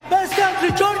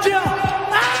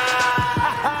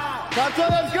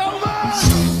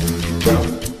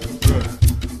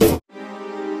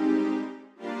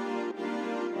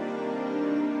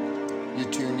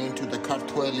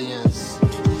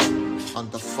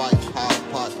Fight Pod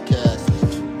Podcast.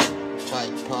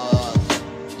 Fight Pod.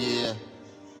 Yeah.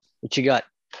 What you got?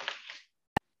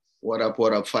 What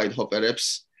up, Fight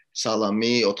Hopperებს.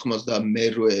 Salami,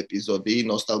 92 ეპიზოდი,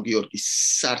 ნოსტალგიორგის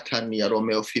სართანია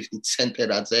რომეო 50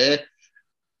 ცენტერაძე.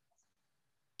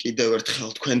 კიდევ ერთხელ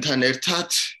თქვენთან ერთად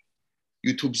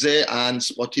YouTube-ზე ან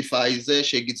Spotify-ზე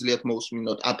შეგიძლიათ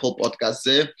მოусმინოთ Apple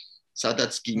Podcast-ზე,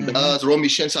 სადაც გინდა. რომი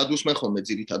შენ სად უსმენ ხოლმე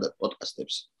ძირითადად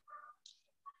პოდკასტებს?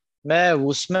 მე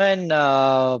უსმენ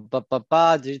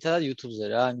ძირითადად YouTube-ზე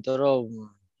რა, იმიტომ რომ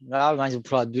რა მაინც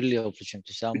უფრო ადვილია უფრო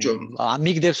ჩემთვის.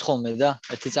 ამიგდებს ხოლმე და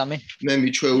ერთი წამი. მე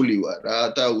მიჩვეული ვარ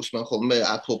რა და უსმენ ხოლმე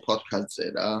Apple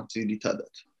Podcast-ზე რა,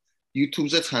 ძირითადად.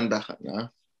 YouTube-ზე ხანდახან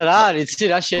რა. რა იცი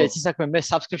რა შეეცი საქმე მე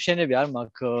subscription-ები არ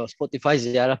მაქვს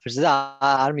Spotify-ზე არაფერზე და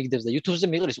არ მიგდებს და YouTube-ზე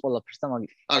მიყრის ყველაფერს და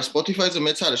მაგით. არ Spotify-ზე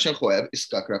მეც არა, შენ ხო ის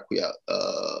გაკ რა ქვია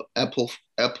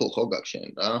Apple ხო გაქვს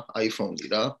შენ რა, iPhone-ი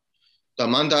რა. და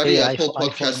მანდ არის Apple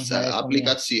Podcast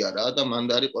აპლიკაცია რა და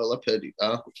მანდ არის ყველაფერი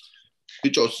რა.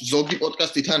 ბიჭო, ზოგი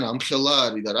პოდკასტი თან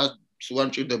ამხელა არის და რა, სულ არ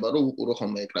მჭირდება რომ უყურო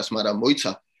ხოლმე ეკრანს, მაგრამ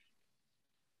მოიცა.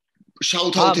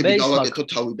 შაუტ-აუტები გავაკეთო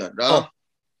თავიდან რა.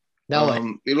 დავაი.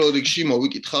 პირველ რიგში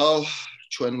მოვიკითხავ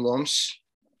ჩვენ ლომს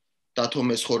დათო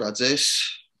მესხორაძეს,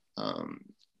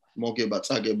 მოგება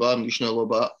წაგება,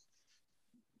 მნიშვნელობა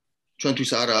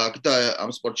ჩვენთვის არა აქვს და ამ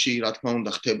სპორტში რა თქმა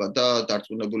უნდა ხდება და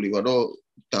დარწმუნებული ვარ რომ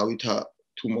დავითა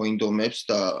თუ მოინდომებს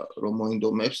და რომ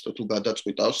მოინდომებს თუ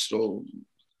გადაწყვიტავს რომ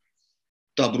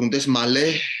დაბრუნდეს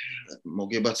მალე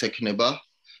მოგებაც ექნება.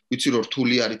 ვიცი რომ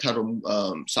რთული არის თან რომ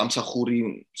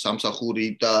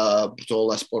სამსახური და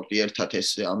ბრძოლა სპორტი ერთად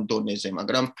ეს ამ დონეზე,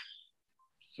 მაგრამ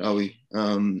რავი,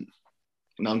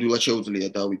 ნამდვილად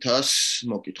შეუძლია დავითას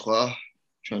მოკითხვა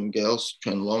ჩვენ გელს,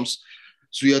 ჩვენ ლომს.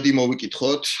 ზვიადი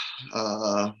მოვიკითხოთ.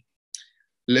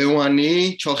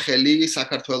 ლეონი ჩოხელი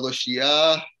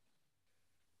საქართველოშია.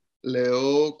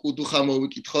 ლეო კუდუხა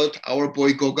მოვიკითხოთ, our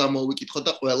boy გოგა მოვიკითხოთ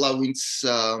და ყველა ვინც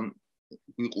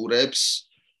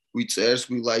ვიყურებს, ვიწერს,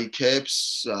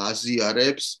 ვილაიქებს,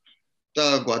 აზიარებს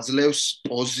და გვაძლევს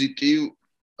პოზიტივ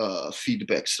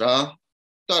feedbacks რა.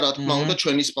 და რა თქმა უნდა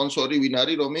ჩვენი სპონსორი ვინ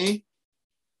არის რომი?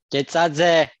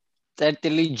 გეწაძე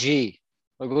წერტილი-G.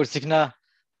 როგორც იქნა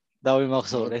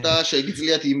დავიმახსოვრე. და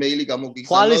შეგიძლიათ იმეილი გამოგიგზავნოთ.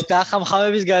 ხვალის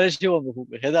დახამხამების გარეშე ვამბობ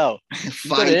უკვე, ხედავ?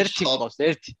 ერთი ყავს,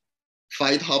 ერთი.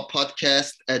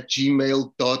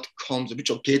 fighthubpodcast@gmail.com.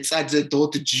 ბიჭო,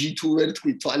 გეწაძე.g თუ ვერ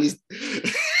თქვი თვალის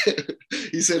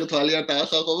ისე რომ თვალი არ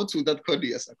დაახახობ, თუნდაც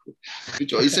ქონია საქმე.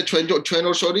 ბიჭო, ისე ჩვენ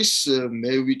ორ შორის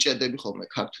მე ვიჭედები ხოლმე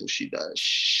ქართულში და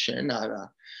შენ არა.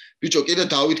 ბიჭო, კიდე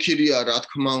დავით ქირია რა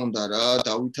თქმა უნდა რა,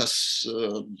 დავითას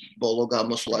ბოლო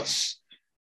გამოსვლაც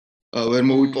ვერ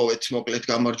მოვიპოვეთ მოკლედ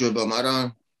გამარჯვება,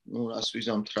 მაგრამ ნუ რას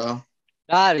ვიზამთ რა.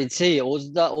 რა ვიცი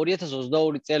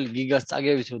 2022 წელი გიგას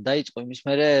წაგებით რომ დაიწყო იმის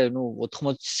მერე ნუ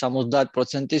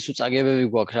 80-70% სულ წაგებები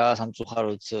გვაქვს რა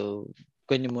სამწუხაროდ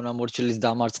თქვენი მონამორჩილის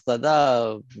დამარცხდა და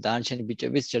დანარჩენი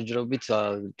ბიჭების ჯერჯერობით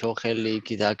ჩოხელი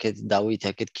იქით აქეთ დავით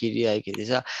აქეთ ქირია იქით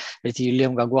ისა ერთი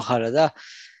ილიამ გაგვახარა და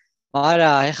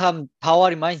არა ეხა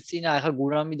თავარი მაინც წინა ეხა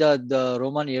გურამი და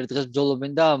რომანი ერთ დღეს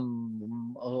ბრძოლობენ და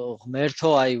ღმერთო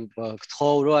აი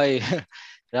გთხოვ რომ აი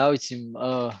რა ვიცი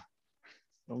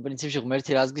პრინციპში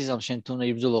ღმერთი რას გიზამ შენ თუ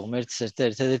იბრძოლო ღმერთს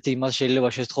ერთ-ერთი იმას შეიძლება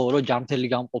შეესთხოვო რომ ჯამთელი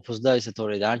გამყოფოს და ესე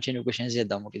თორე დანარჩენი უკვე შენზეა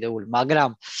დამოკიდებული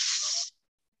მაგრამ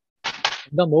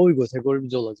და მოვიგოთ ეგორი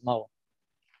ბრძოლა ძმაო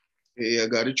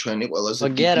ეგ არის ჩვენი ყველაზე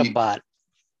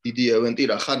დიდი ევენტი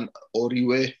რა ხან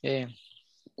ორივე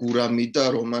გურამი და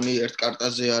რომანი ერთ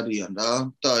კარტაზე არიან რა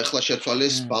და ეხლა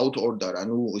შეცვალეს bout order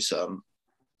ანუ ისა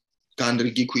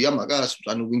განრიგი ქვია მაგას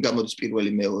ანუ ვინ გამოდის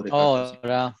პირველი მეორე კარტაზე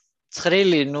რა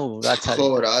ცხრილი, ნუ რაც არის.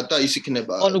 ხო რა და ის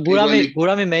იქნება. ანუ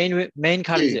გურამი main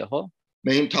card-ია, ხო?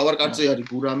 main თავარ კარტზე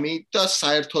არის გურამი და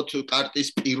საერთოდ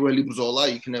კარტის პირველი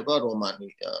ბრძოლა იქნება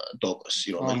რომანი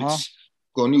დოკასი, რომელიც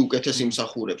გონი უკეთეს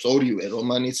იმსახურებს. ორივე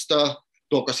რომანიც და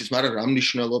დოკასიც, მაგრამ რა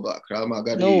მნიშვნელობა აქვს რა,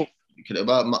 მაგარი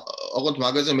იქნება. ოღონდ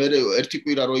მაგაზე მე ერთი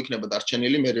კვირა რო იქნება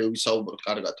დარჩენილი, მე ვისაუბროთ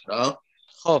კარგად რა.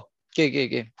 ხო,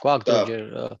 კი. გვაქვს ჯერ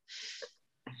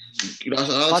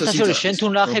რაღაცა შენ თუ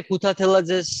ნახე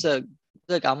ქუთათელაძეს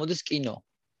და გამოდის კინო.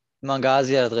 მან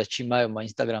გააზიარა დღეს ჩიმაევმა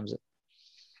Instagram-ზე.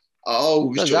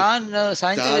 აუ, ვიჭო. ძალიან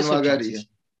საინტერესო მაგარია.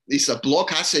 ისა ბლოკ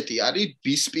ასეტი არის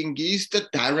ბისპინგის და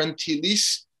დარანტილის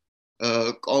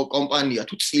კომპანია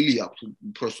თუ წილი აქვს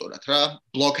უბრალოდ რა.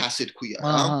 ბლოკ ასეტ ქვია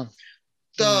რა.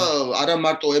 და არა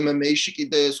მარტო MMA-ში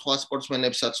კიდე სხვა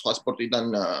სპორტსმენებსაც სხვა სპორტიდან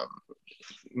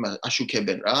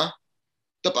აშუქებენ რა.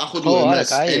 და პახვდუენას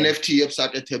NFT-ებს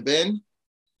აკეთებენ.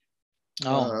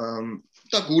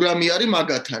 და გურამი არის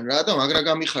მაგათან რა და მაგრა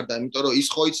გამიხარდა, იმიტომ რომ ის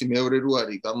ხო იცი მეორე რო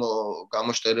არის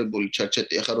გამოშტერებული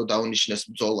ჩერჩეტი ახლა რომ დაუნიშნეს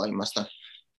ბრძოლა იმასთან.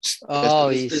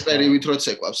 სტრიპერივით რო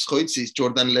ცეკვავს, ხო იცი,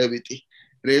 ჯორდან ლევიტი.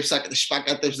 რეებს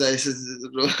შპაკატებს და ეს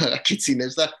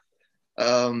კიცინებს და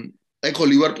ეხო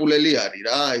ლივერპულელი არის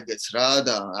რა, ეგეც რა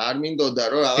და არ მინდოდა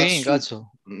რომ რაღაც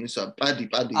ისა პადი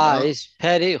რა. ეს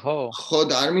ფერი ხო? ხო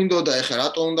და არ მინდოდა ეხა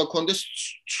რატო უნდა კონდეს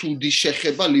ცუდი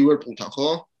შეხება ლივერპულთან,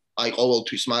 ხო? აი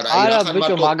ყოველთვის, მაგრამ აი ახლა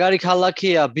ბიჭო მაგარი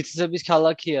ქალაქია, ბიცების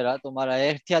ქალაქია რატომ, მაგრამ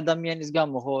ერთი ადამიანის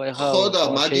გამო ხო ეხა ხო და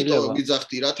მაგიტო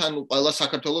გიძახდი რა, თან ყველა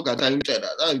საქართველოს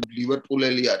გადაიმტერა და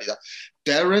ლივერპულელი არის და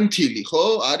Darren Tilly ხო?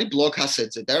 არის ბლოკ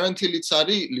ასეთზე. Darren Tilly-ც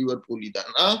არის ლივერპულიდან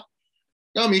რა.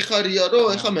 და მიხარია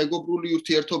რომ ეხა მეგობრული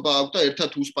ურთიერთობა აქვს და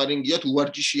ერთად უსპარინგიათ,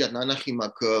 უვარჯიშია ნანახი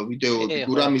მაქვს ვიდეოები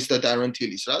გურამის და Darren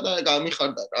Tilly-ს რა და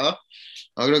გამიხარდა რა.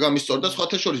 მაგრამ გამისწორდა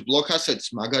სხვათა შორის ბლოკ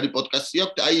ასეთს მაგარი პოდკასტი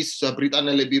აქვს და აი ის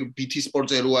ბრიტანელები BT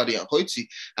Sport-ზე რო არიან ხო იცი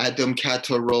Adam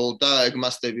Catterall და ეგ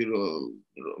მასტები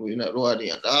რო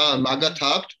არიან რა მაგათ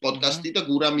აქვს პოდკასტი და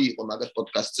გურამი იყო მაგათ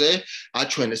პოდკასტზე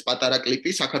აჩვენეს პატარა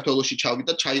კლიპი საქართველოში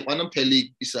ჩავიდა ჩაიყვანა მთელი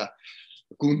ისა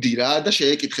გუნდი რა და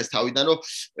შეეკითხეს თავიდან რომ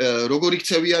როგორ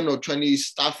იქცევიანო ჩვენი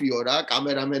სტაფიო რა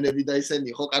კამერამენები და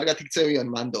ისენი ხო კარგად იქცევიან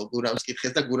მანდო გურამს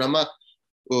კითხეს და გურამა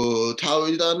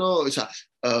თავიდანო ისა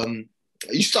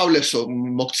ისწავლესო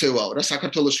მოქცევაო რა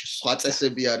საქართველოში სხვა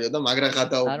წესები არისო და მაგრა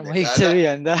გადაობდნენ არ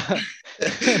მოიქცევიან და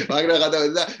მაგრა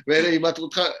გადავედი და მე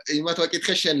იმათ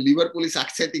ვაკითხე შენ ლივერპულის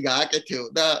აქცენტი გააკეთეო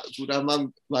და გურამა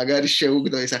მაგარი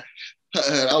შეუგდო ისა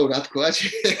რა თქვა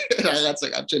რაღაცა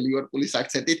კარჩე ლივერპულის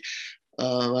აქცენტით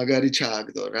მაგარი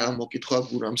ჩააგდო რა მოკითხვა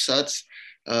გურამსაც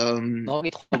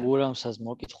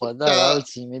მოკითხვა და რა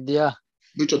ვიცი იმედია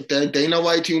ბიჭო Dana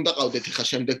White-ი უნდა ყავდეთ ხა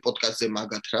შემდეგ პოდკასტზე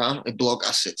მაგათ რა ბლოგ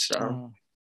ასეთს რა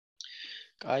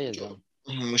კაია და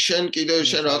შენ კიდე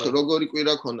შენ რა როგორი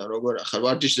კვირა ქონდა როგორ ახარ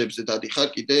ვარჯიშებზე დადიხარ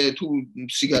კიდე თუ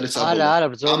სიგარეტს აბოლო არა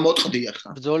ამოტყდი ახლა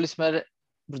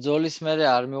ბრძოლის მერე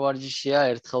არ მივარჯიშია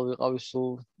ერთხელ ვიყავი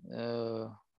სულ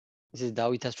ისე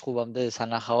დავითას ჩხუბამდე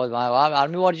სანახავად არ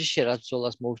მივარჯიშია რა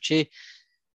ბრძოლას მოვჭი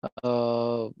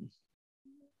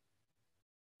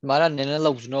მაგრამ ნენელა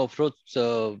ვზნობ რომ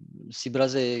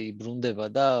სიბრაზე იბრუნდება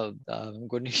და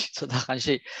მგონი ცოტა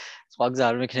ხანში სხვა გზა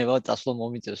არ მექნება წასვლა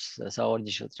მომიწევს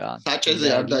სავარჯიშოდ რა საჭეზე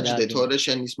არ დაჭდე თორე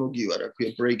შენ ის მოგივა რა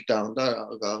ქვია breakdown და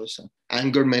გავესა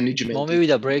anger management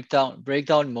მომივიდა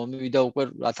breakdown მომივიდა უკვე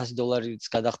 $1000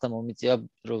 გადახდა მომიწია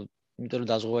რომ იმიტომ რომ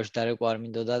დაზღვევაში დარეკვა არ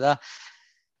მინდოდა და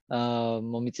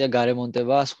მომიწია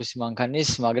გარემონტება სხვისი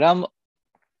მანქანის მაგრამ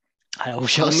არა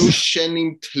უშავს ანუ შენი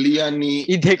მთლიანი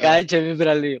კიდე კაი ჩემი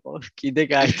ბრალი იყო კიდე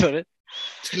კაი თორე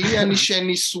მთლიანი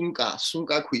შენი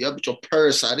სუნკა ქვია ბიჭო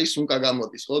purse არის სუნკა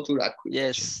გამოდის ხო თუ რა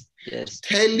ქვია yes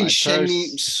თელი შენი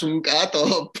სუნკა თო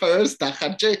purse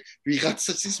დახარჯე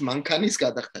ვიღაცის მანქანის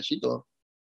გადახდაში თო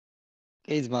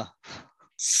კი ძმა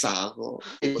საღო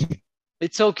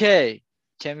it's okay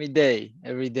ჩემი day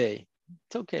every day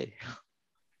it's okay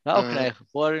რა ვქნა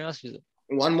ხო არ იმას ვიზო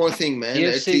One more thing man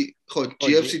ერთი ხო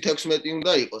GFC 16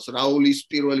 უნდა იყოს რაულის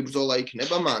პირველი ბრძოლა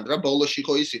იქნება მან რა ბოლოში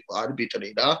ხო ის იყო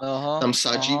არბიტრი რა და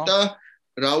მსაჯი და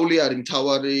რაული არის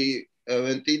მთავარი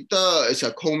ევენტი და ესა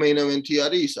co-main event-ი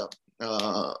არის ისა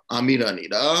ამირანი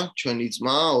რა ჩვენი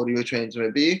ძმა ორივე ჩვენი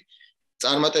ძმები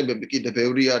წარმატებები კიდე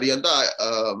ბევრი არიან და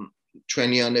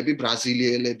ჩვენიანები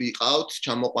ბრაზილიელები ყავთ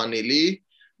ჩამოყვანილი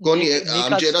გონი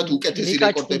ამჯერად უკეთესი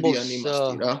რეკორდებიანი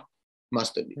იმასტი რა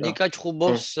მასტები რა. ნიკა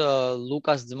ჩხუბობს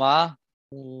ლუკას ძმა.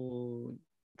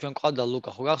 ჩვენ ყავდა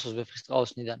ლუკა, ხო გახსოვს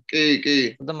ვეფხისტყაოსნიდან?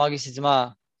 კი. და მაგისი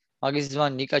ძმა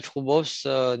ნიკა ჩხუბობს,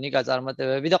 ნიკა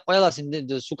წარმატებები და ყველას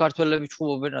სულ ქართველები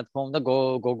ჩხუბობენ, რა თქმა უნდა,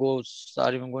 გოგოს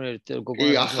არის მგონი გოგო. კი,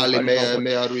 ახალი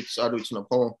მე არ ვიცნობ,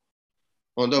 ხო?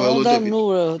 უნდა ველოდები. ნუ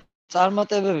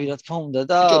წარმატებები, რა თქმა უნდა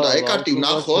და და ეკარტი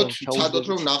ვნახოთ, ცადოთ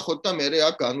რომ ვნახოთ და მე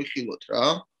აქ განვიხილოთ რა,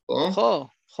 ხო?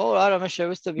 ხო, არა, მე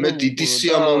შევეცდები. მე დიდი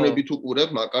სიამოვნებით უყურებ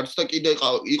მაგარს და კიდე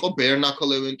იყო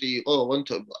Bernacle event-ი იყო, ოღონდ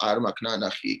არ მაქვს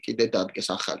ნანახი, კიდე დადგეს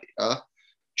ახალი რა,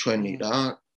 ჩვენი რა.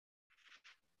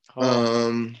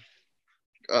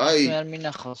 აი, მე არ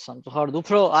მინახავს სამწუხაროდ.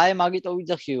 უფრო აი მაგიტო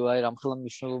ვიძახიო, აი რამ ხელა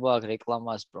მნიშვნელობა აქვს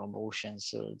რეკლამას, promotions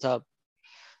და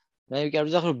მე ვიკარ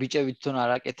ვიძახი რომ ბიჭები თვითონ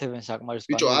არ აკეთებენ საკმარის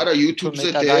ბიჭო, არა YouTube-ზე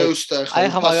დევს და ხა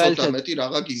 500 მეტი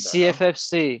რაღა გინდა.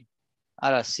 CFFC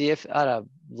არა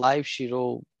live-ში რო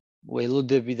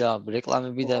ველოდები და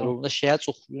რეკლამები და რომ უნდა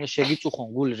შეგიწუხონ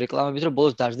გული რეკლამებით რომ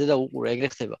ბოლოს დაждდე და უყურე ეგრე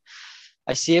ხდება.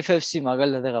 აი CFFC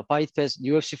მაგალითად ეხა Fight Pass,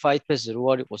 UFC Fight Pass რო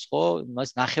არ იყოს ხო?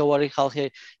 მას ნახევარი ხალხი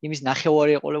იმის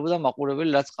ნახევარი ეყოლებოდა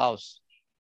მაყურებელი რაც ყავს.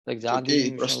 ეგ ძალიან დიდი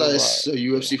პროსტა ეს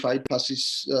UFC Fight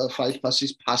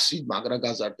Pass-ის ფასი მაგრა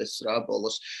გაზარდეს რა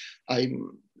ბოლოს. აი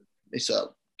ესა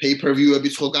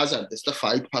pay-per-view-ებიც ხო გაზარდეს და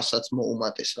Fight Pass-აც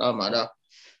მოუმატეს რა, მაგრამ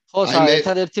ხო, აი მე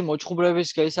ერთადერთი მოჭუბრების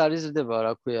ის არიზრდება,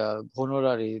 რა ქვია,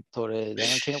 ჰონორარი, თორე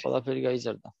დანარჩენი ყველაფერი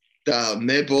გაიზარდა. და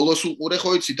მე ბოლოს უყურე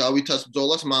ხო იცი დავითას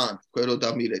ბრძოლას მან, თქვენ რო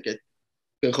დამირეკეთ.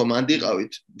 თქვენ ხო მან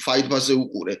დიყავით, Fight Pass-ზე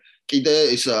უყურე. კიდე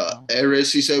ის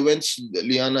RSC events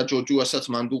ლიანა ჯოჯუასაც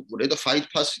მან უყურე და Fight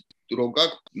Pass რო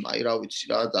გაქვს, აი რა ვიცი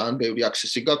რა, ძალიან ბევრი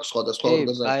access-ი გაქვს სხვადასხვა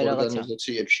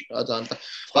ორგანიზაციებში რა, ძალიან და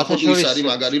ბახოთ ის არის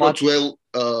მაგარი რომ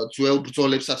ძველ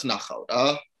ბრძოლებსაც ნახავ რა,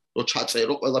 რომ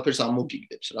ჩაწერო ყველაფერს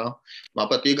ამოგიგდებს რა.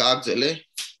 მაპატიე გააგზელე.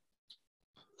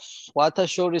 სხვათა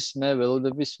შორის მე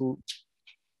ველოდები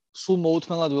სულ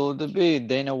მოუთმენლად ველოდები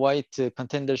Dana White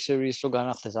Contender Series რო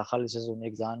განახდეს ახალი სეზონი,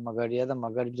 ეგ ძალიან მაგარია და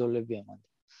მაგარი ბრძოლებია მანდ.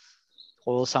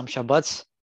 ყოველ სამშაბათს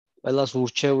ყველას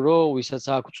ურჩევ რომ ვისაც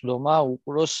აქვს წვდომა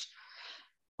უყუროს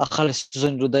ახალი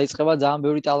სეზონი რო დაიწყება, ძალიან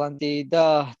ბევრი ტალანტი და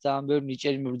ძალიან ბევრი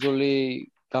ნიჭიერი მებრძოლი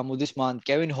გამოდის მან.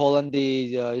 Kevin Holland-ი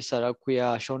ისა რა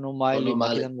ქვია, Sean O'Malley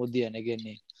მაგიდან მოდიან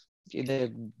ეგენი. კიდე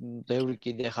ბევრი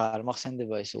კიდე ხარ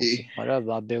მახსენდება ის უცი,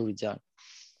 მაგრამ ბევრი ძალიან.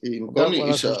 მგონი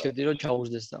ისა უჩვედი რომ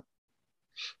ჩაუждდეს და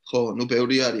ხო, ნუ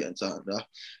ბევრი არიან ძალიან რა.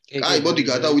 აი, მოდი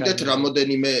გადავიდეთ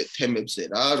რამოდენიმე თემებზე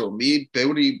რა, რომ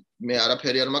ბევრი მე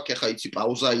არაფერი არ მაქვს, ეხა იცი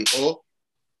პაუზა იყო.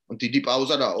 დიდი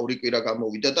პაუზა რა, 2 კვირა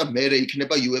გამოვიდა და მერე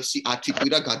იქნება UFC 10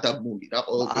 კვირა გადამული რა,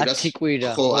 ყოველ კვირას. 10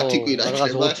 კვირა. ხო, 10 კვირა იქნება.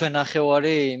 რაღაც 20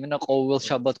 ნახევარი, იმენა ყოველ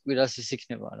შაბათ კვირას ის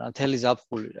იქნება რა, თელი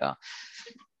ზაფხული რა.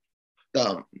 და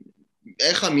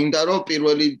ეხა მინდა რომ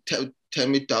პირველი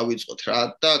თემით დავიწყოთ რა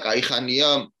და кайხანია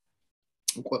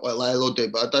უკვე ყველა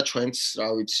ელოდება და ჩვენც რა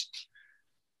ვიცი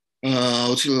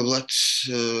აუცილებლად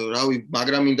რავი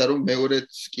მაგრამ მინდა რომ მეორედ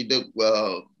კიდე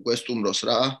გვესტუმროს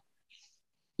რა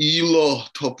ილო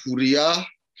თოფურია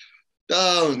და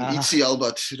იცი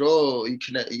ალბათ რომ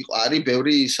არის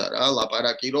ბევრი ისა რა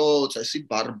ლაპარაკი რომ წესი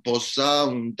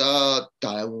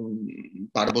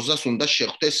ბარბოზას უნდა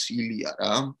შეხვდეს ილია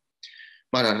რა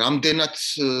მაგრამ რამდენად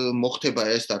მოხდება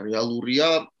ეს და რეალურია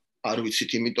არ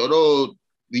ვიცით იმიტომ რომ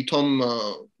ვითომ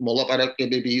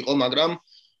მოლაპარაკებები იყო მაგრამ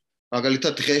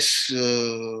მაგალითად დღეს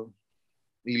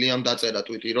ილიამ დაწერა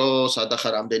ტვიტი რომ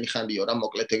სადახარ რამდენი ხანიო რა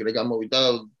მოკლედ ეგრე გამოვიდა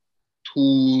თუ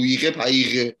იღებ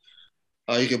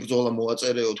აიღე ბრძოლა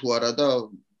მოაწერეო თუ არა და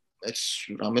ეს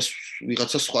რამეს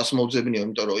ვიღაცა სხვას მოვძებნიო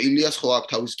იმიტომ რომ ილიას ხო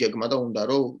აქვს თავის გეგმა და უნდა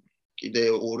რომ კიდე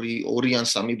ორი ან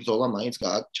სამი ბრძოლა მაინც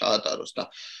ჩაატაროს და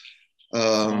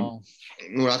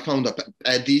ну, რა თქმა უნდა,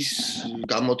 პედის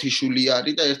გამოთიშული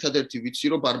არის და ერთადერთი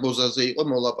ვიცი რომ ბარბოზაზე იყო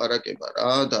მოლაპარაკება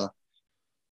რა და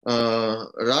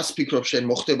რას ფიქრობ შენ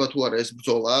მოხდება თუ არა ეს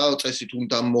ბრძოლა, წესით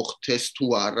უნდა მოხდეს თუ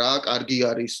არა, კარგი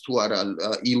არის თუ არა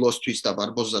ილოსთვის და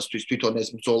ბარბოზასთვის თვითონ ეს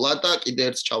ბრძოლა და კიდე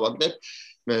ერთს ჩავაგდებ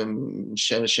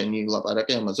შენი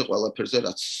ლაპარაკი ამაზე ყველაფერზე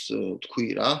რაც თქვი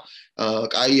რა.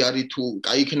 კაი არის თუ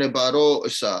კაი იქნება რომ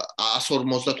ესა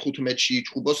 155-ში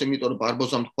იჭუბოს, იმიტომ რომ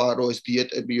ბარბოზამ თქვა რომ ეს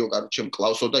დიეტებიო, კაროჩე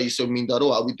მკლავსო და ისევ მინდა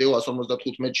რომ ავიდეო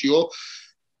 155-შიო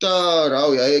და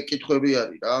რავი, აი კითხვები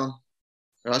არის რა.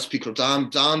 რას ფიქრობ?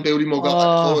 ძალიან ბევრი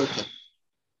მოგაყარეთ ხო ერთხელ.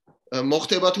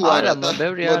 მოხდება თუ არა და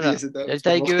ბევრი არა.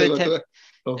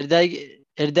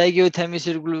 ერთა იგივე თემის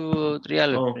ირგვლივ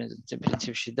ტრიალები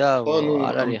პრინციპში და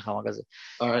არ არის ხა მაგაზე.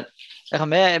 ეხლა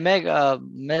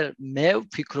მე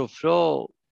ვფიქრობ რომ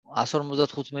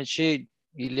 155-ში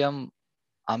ილიამ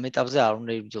ამ ეტაპზე არ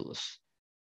უნდა იბრძოლოს.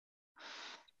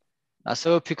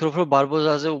 ასევე ვფიქრობ რომ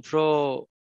ბარბოზაზე უფრო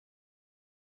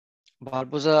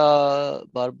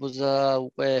ბარბოზა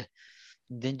უკვე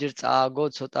დენჯერ წააგო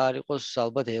ცოტა არ იყოს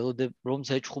ალბათ ელოდებ რომ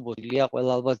შეჭხუბო ილია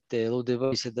ყველა ალბათ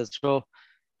ელოდება ისედაც რომ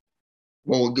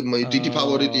დიდი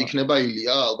ფავორიტი იქნება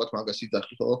ილია ალბათ მაგას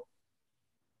იძახი ხო?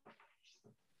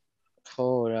 ხო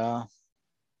რა.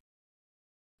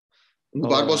 ნუ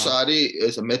ბარბოსა არის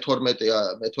ეს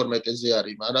მე-12-ზე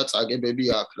არის, მაგრამ წაგებები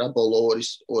აქვს რა, ბოლო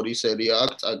ორი სერია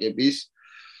აქვს წაგების.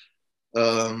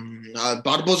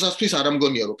 ბარბოზასთვის არ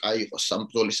ამგონია რომ კაი იყოს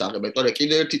სამბრძოლის აღება, იმიტომ რომ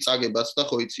კიდე ერთი წაგებაც და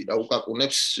ხო იცი რა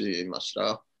უკაკუნებს იმას რა.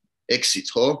 ექსიც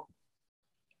ხო?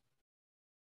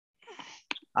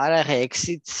 არა ხე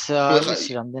ექსიც არის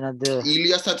რამდენად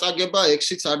ილიასთან წაგება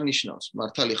ექსიც არ ნიშნავს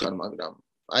მართალი ხარ მაგრამ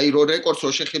აი რო რეკორდს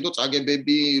რო შეხედო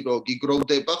წაგებები რო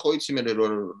გიგროვდება ხო იცი მე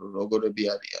როგორები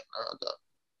არიან და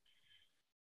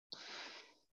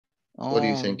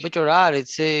ბიჭო რა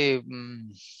არის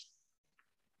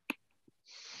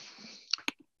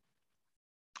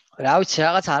რა ვიცი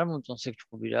რაღაც არ მომწონს ეგ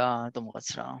ჯგუფი რა რატომღაც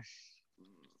რა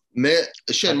მე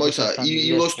შენ მოიცა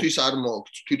ილოსთვის არ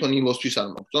მოგწონს თვითონ ილოსთვის არ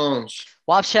მოგწონს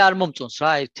ვაფშე არ მომწონს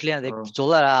რა თლიანად ეგ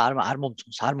ბრძოლა რა არ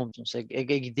მომწონს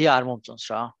ეგ იდეა არ მომწონს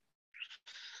რა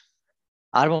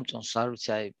არ მომწონს არ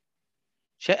ვიცი აი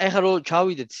ეხლა რო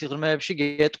ჩავიდეთ სიღრმეებში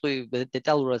გეტყვი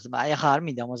დეტალურად აი ახლა არ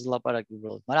მინდა ამაზე ლაპარაკი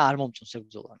უბრალოდ მაგრამ არ მომწონს ეგ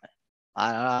ბრძოლა მე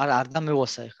არ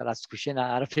დამევასა ეხლა რაც თქვი შენ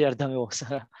არაფერი არ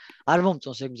დამევასა არ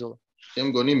მომწონს ეგ ბრძოლა მე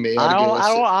მგონი მე არ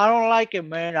გევასე I don't like it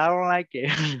man I don't like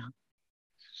it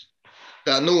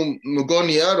და ნუ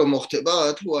მგონია რომ მოხდება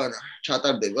თუ არა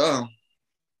ჩატარდება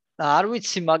არ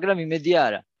ვიცი მაგრამ იმედია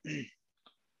არა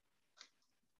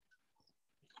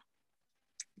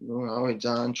ნუ რავი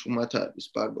ძალიან ჩუმად არის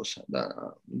ბარბოსა და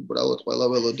უბრალოდ ყველა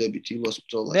ველოდებით ილოს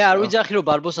ბრძოლას მე არ ვიძახი რომ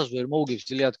ბარბოსას ვერ მოუგებს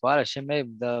ილია თქვა არა შენ მე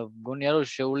მგონია რომ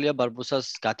შეუულია ბარბოსას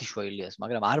გათიშვა ილიას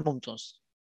მაგრამ არ მომწონს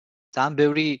ძალიან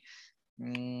ბევრი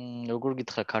როგორ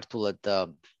გითხრა ქართულად და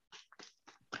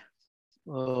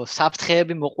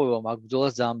საფრთხეები მოყვება მაგ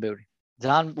ბრძოლას ძალიან ბევრი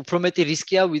ძალიან უფრო მეტი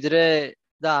რისკია ვიდრე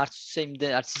და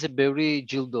არც ისე ბევრი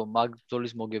ჯილდო მაგ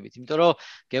ბრძოლის მოგებით იმიტომ რომ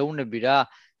გეუნები რა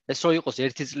ეს რო იყოს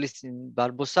 1 წლის წინ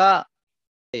ბარბოსა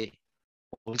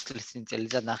 2 წლის წინ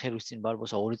წელიწად ნახევრის წინ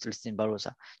ბარბოსა 2 წლის წინ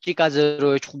ბარბოსა ჭიკაძე რო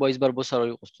ეჩხუბა ის ბარბოსა რო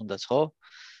იყოს თუნდაც ხო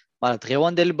მაგრამ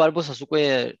დღევანდელი ბარბოსას უკვე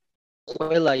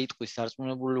ყველა იტყვის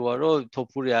დარწმუნებული ვარ რომ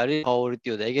თოფური არის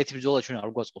ფავორიტიო და ეგეთი ბრძოლა ჩვენ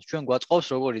არ გვაწყობს ჩვენ გვაწყობს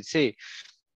როგორ იცი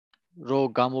რომ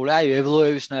გამოვლე აი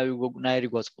ევლოევის ნაირი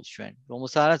გვაწყობს ჩვენ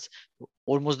რომელსაც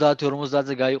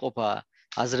 50-50-ზე გაიყოფა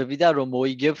აზრები და რომ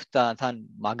მოიგებ და თან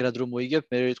მაგრად რომ მოიგებ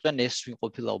მე ვიტყვიან ეს ვინ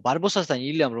ყოფილაო ბარბოსასთან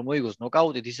ილიამ რომ მოიგოს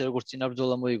ნოკაუტით ისე როგორც წინა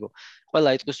ბრძოლა მოიგო ყველა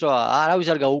იტყვის რომ არავის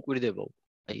არ გაუკვირდება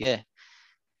აიგე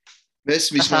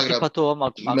მესმის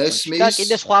მაგრამ მესმის და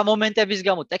კიდე სხვა მომენტების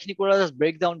გამო ტექნიკურადაც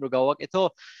ბრეიქდაუნი რო გავაკეთო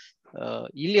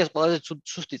ილიას ყველაზე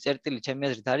სუსტი წერტილი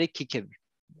ჩემი აზრით არის ქიქები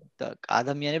და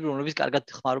ადამიანები რომლებიც კარგად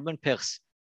ხმარობენ ფეხს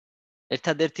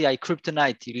ერთადერთი აი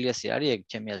კრიპტონაიტი ილიასი არის ეგ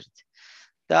ჩემი აზრით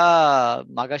და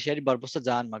მაგაში არის ბარბოსა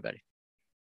ძალიან მაგარი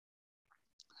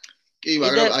კი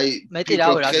მაგრამ აი მეტი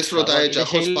რავი რა დღეს რო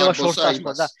დაეჯახოს ბარბოსა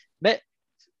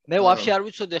მე ვაფშე არ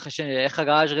ვიცოდი ხა შენ ეხა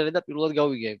გააჟღერე და პირველად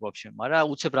გავიგე ეგ ვაფშე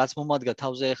მაგრამ უცებ რაც მომადგა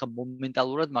თავზე ეხა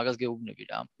მომენტალურად მაგას გეუბნები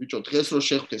რა ბიჭო დღეს რო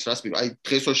შეხვდეს რას აი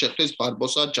დღეს რო შეხვდეს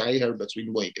ბარბოსა ჯაი ჰერბერტს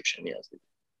ვინ მოიგებს შენი აზრით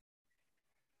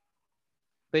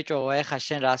ბიჭო ეხა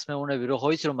შენ რას მეუბნები რომ ხო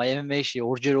იცი რომ MMA-ში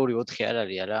 2x2 4 არ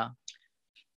არის არა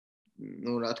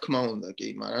ნუ რა თქმა უნდა კი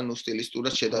მაგრამ ნუ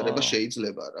სტილისტურად შედარება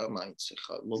შეიძლება რა მაინც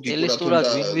ხა ლოგიკურად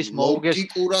ვინვის მოუგებს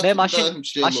მე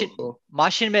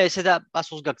მაშინ მე ესე და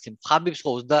პასუხს გაგცემ ხაბიბს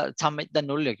ხო 33 და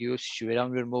 0 აქვს UFC-ში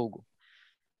ვერავინ ვერ მოუგო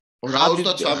რა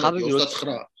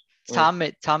 23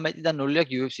 13 და 0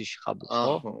 აქვს UFC-ში ხაბიბ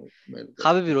ხო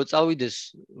ხაბიბი რო წავიდეს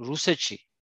რუსეთში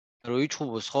რო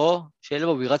იჩხუბოს ხო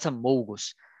შეიძლება ვიღაცა მოუგოს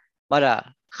მაგრამ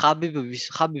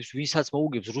ხაბიბს ვისაც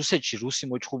მოუგებს რუსეთში რუსი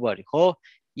მოჩხუბარი ხო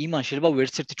იმან შეიძლება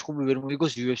ვერც ერთი ჩხუბი ვერ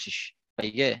მოიგოს UFC-ში.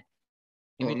 აიგე?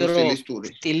 იმიტომ რომ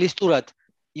სტილისტურად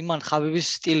იმან ხაბიბის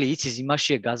სტილი იცის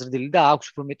იმაშია გაზრდილი და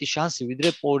აქვს უფრო მეტი შანსი ვიდრე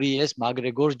პორიეს,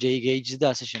 მაგრეგორს, ჯეი გეიჯს და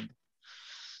ასე შემდეგ.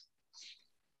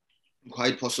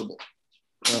 Quite possible.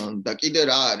 და კიდე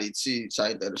რა არის იცი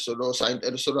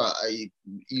საინტერესო რა აი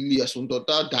ილიას უნდა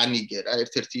და დანიგე რა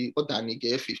ერთ-ერთი იყო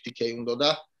დანიგე 50k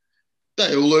უნდა და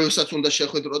ევლოევსაც უნდა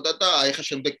შეხვედროდა და აი ხა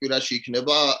შემდეგ კვირაში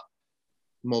იქნება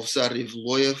Movsar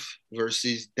Evloev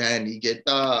versus Danige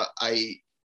და აი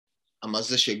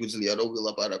ამაზე შეგვიძლია რომ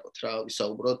ვილაპარაკოთ რა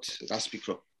ვისაუბროთ რას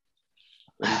ფიქრობ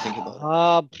What do you think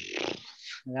about it?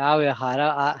 რავი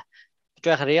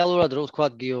ხა რეალურად რო ვთქვა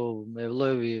გიო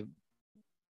ევლოევი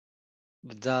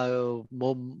და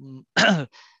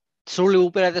სრული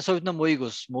უპირატესობით და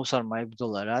მოიგოს მოვსარმა ეგ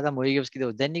ბრძოლა რა და მოიგებს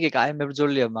კიდევ დენიგე კაი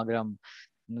მებრძოლია მაგრამ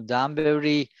ნუ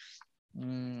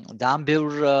ძალიან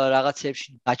ბევრ რაღაცებში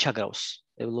დაჩაგრავს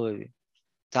ევლოევი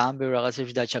ძალიან ბევრ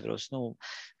რაღაცებში დაჩაგრავს ნუ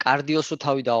კარდიოს რო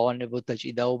თავი დაავანებოთ და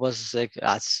ჭიდაობას ეგ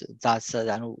რაც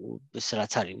ანუ ეს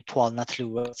რაც არის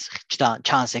თვალნათლივად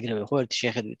ჩანს ეგრევე ხო ერთი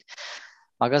შეხედვით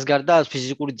მაგას გარდა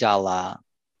ფიზიკური ძალა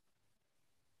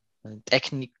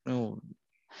ტექნიკ ნუ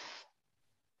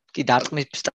კი დარტყმის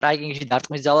სტრაიკინგში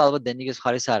დარტყმის ძალა ალბათ დენიგეს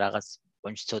მხარეს არა რაღაც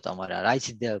პონჩი ცოტა მაგრამ რა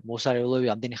იცი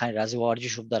მოსარეულები ამდენი ხანი რაზე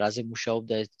ვარჯიშობდა რაზე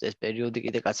მუშაობდა ეს პერიოდი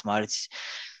კიდე კაცმა არ იცის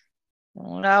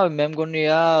რა მე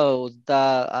მგონია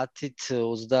 30-ით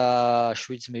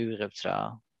 27-ს მივიღებთ რა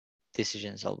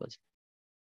decisions ალბათ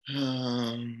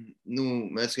ნუ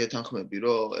მეც გეთანხმები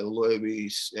რომ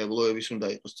ევლოევის უნდა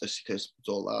იყოს წესით ეს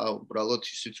ბრძოლა უბრალოდ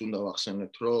ისიც უნდა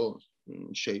ვახსენოთ რომ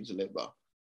შეიძლება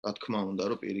რა თქმა უნდა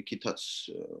რომ პირიქითაც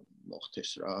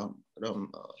მოხდეს რა რომ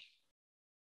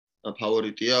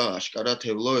ფავორიტია აშკარად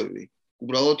ევლოევი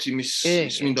უბრალოდ იმის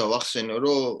მინდა ვახსენო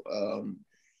რომ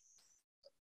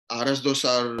არასდროს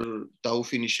არ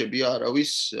დაუფინიშებია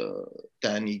არავის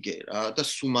დანიგე რა და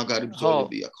სულ მაგარი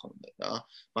ბრძოლები აქვს ხოლმე რა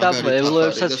მაგარი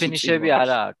ევლოევსაც ფინიშები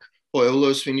არა აქვს ხო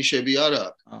ევლოევს ფინიშები არა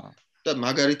აქვს და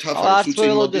მაგარი თაფარი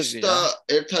უწინოდეს და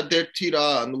ერთადერთი რა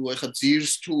ნუ ეხა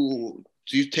ძირს თუ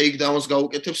takedowns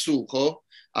გაუკეთებს სულ ხო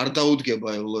არ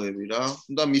დაუდგება ევლოები რა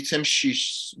და მიცემ შიშ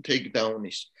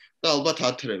ტეიქდაუნის და ალბათ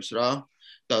ათრევს რა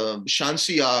და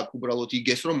შანსი აქვს უბრალოდ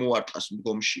იგეს რომ მოარტყას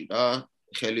მდგომში რა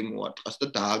ხელი მოარტყას და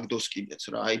დააგდოს კიდეც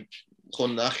რა აი ხო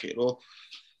ნახე რომ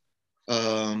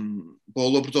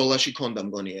ბოლო ბრძოლაში ქონდა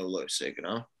მგონი ევლოებს ეგ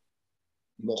რა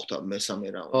მოხდა მესამე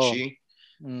რაუნდში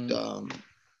და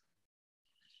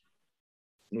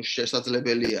ნუ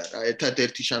შესაძლებელია რა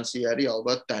ერთადერთი შანსი არის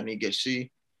ალბათ დანიგესი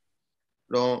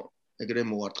რომ ეგრე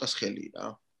მოარტყას ხელი რა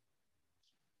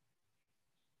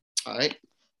აი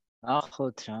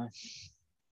ნახოთ რა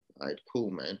აი cool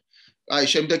man აი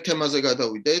შემდეგ თემაზე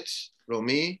გადავიდეთ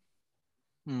რომი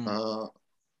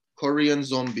Korean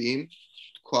Zombie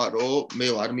თქვა რომ მე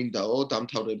არ მინდაო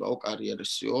დამთავრებაო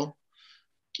კარიერისიო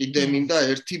კიდე მინდა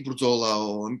ერთი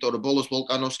ბრძოლაო იმიტომ რომ ბოლოს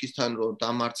ვოლკანოვსკისთან რომ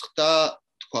დამარცხდა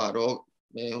თქვა რომ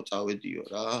მე წავედიო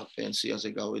რა პენსიაზე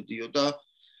გავედიო და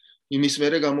იმის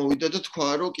მერე გამოვიდა და თქვა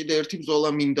რომ კიდე ერთი ბრძოლა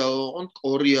მინდაო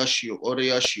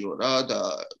კორეაშიო რა და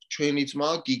ჩვენი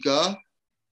ძმა გიგა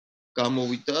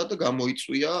გამოვიდა და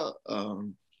გამოიწვია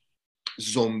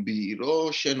ზომბი რო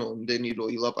შენო იმდენი რო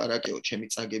ილაპარაკეო ჩემი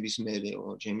წაგების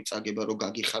მერეო ჩემი წაგება რო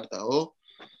გაგიხარდაო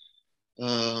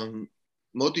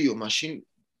მოდიო მაშინ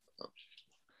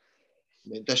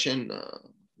მე და შენ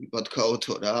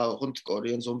ვიბათქაოთო რა ოღონდ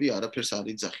კორეან ზომბი არაფერს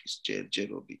არ იძახის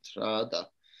ჯერობით რა და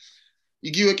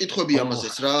იგივე კითხვები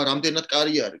ამაზეც რა რამდენად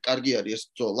კარგი არის ეს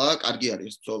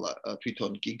ბრძოლა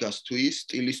თვითონ გიგასთვის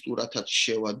სტილისტურათაც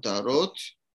შევადაროთ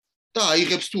და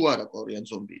აიღებს თუ არა კორეან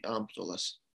ზომბი ამ ბრძოლას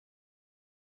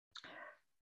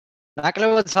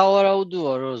ნაკლებად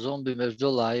სავარაუდოა რომ ზომბი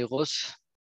მებრძოლა აიღოს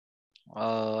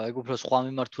ეგ უფრო სხვა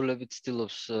მიმართულებით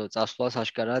ცდილობს წასვლას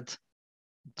აშკარად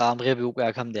და ამღები უკვე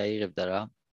აქამდე აიღებდა რა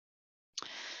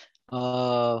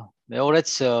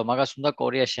მეორეც მაგას უნდა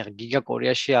კორეაში გიგა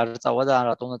კორეაში არ წავა და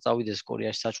რატომ უნდა წავიდეს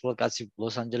კორეაში საჩუქრად კაცი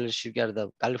ლოს-ანჯელესში კი არა და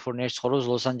კალიფორნიაში ცხოვრობს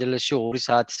ლოს-ანჯელესში 2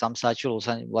 საათი 3 საათში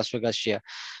ლას-ვეგასშია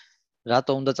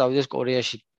რატომ უნდა წავიდეს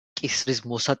კორეაში კისრის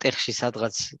მოსატეხში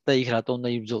სადღაც და იქ რატომ უნდა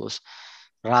იბრძოლოს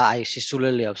რა აი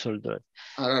სისულელე აბსოლუტურად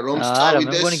არა რომ არა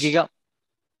მე მგონი გიგა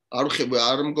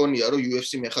არ მგონია რომ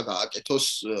UFC მეხა გააკეთოს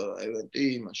ევენტი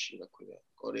იმაში რა ქვია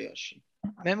კორეაში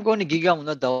მე მგონი გიგამ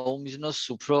უნდა დაუმიზნოს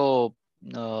უფრო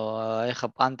ეხა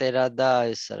პანტერა და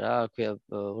ეს რა ქვია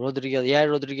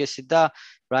როდრიგესი და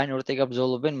ბრაიან ორტეგა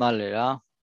ბრძოლობენ მალე რა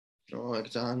ეგ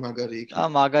ძალიან მაგარი იქნება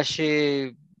და მაგაში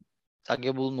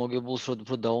წაგებულ მოგებულს რო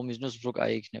უფრო დაუმიზნოს უფრო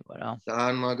კაი იქნება რა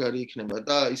ძალიან მაგარი იქნება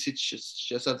და ისიც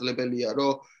შესაძლებელია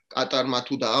რომ კატარმა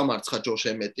თუ დაამარცხა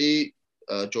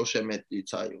ჯოშ ემეტიც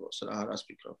აიღოს რა რას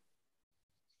ფიქრობ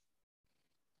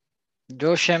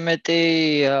ჯოშ ემეტი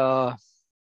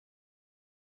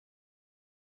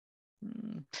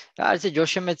არც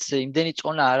ჯოშ ემეტს იმდენი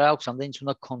წონა არ აქვს ამდენიც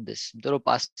უნდა გქონდეს იმიტომ რომ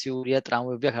პასიურია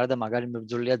ტრამვები აქვს არა და მაგარი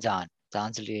მებრძოლია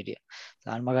ძალიან ძლიერია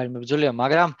ძალიან მაგარი მებრძოლია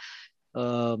მაგრამ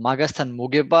მაგასთან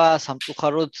მოგება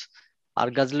სამწუხაროდ არ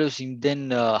გაძლევს იმდენ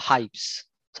ჰაიპს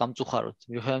სამწუხაროდ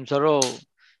მიუხედავად რომ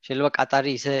შეიძლება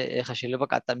კატარი ისე ეხა შეიძლება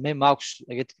კატარი მე მაქვს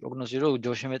ეგეთი პროგნოზი რომ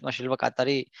ჯოშ ემეტმა შეიძლება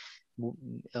კატარი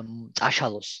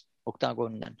წაშალოს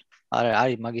ოქტაგონიდან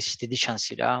არის მაგის დიდი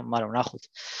შანსი რა მაგრამ ნახოთ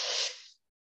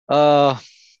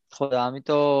ხო და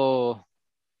ამიტომ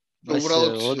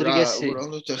უბრალოდ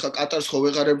ეხა კატარს ხო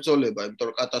ვეღარ ებრძოლება იმიტომ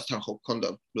რომ კატართან ხო გქონდა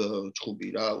ჩხუბი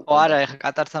რა ხო არა ეხა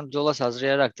კატართან ბრძოლას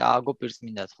აზრი არ აქვს დააგო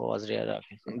პირწმინდად ხო აზრი არ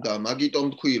აქვს და მაგიტომ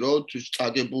თქვი რომ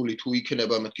წაგებული თუ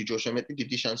იქნება მეთქი ჯოშ ემეტი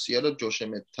დიდი შანსია რომ ჯოშ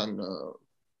ემეტთან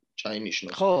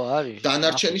ჩაინიშნოს ხო არის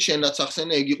დანარჩენი შენაც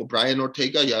ახსენე ეგ იყო ბრაიან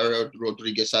ორტეგა იარა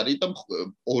როდრიგეს არის და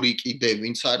ორი კიდე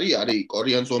ვინც არის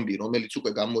კორეან ზომბი რომელიც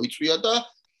უკვე გამოიწვია და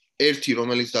ერთი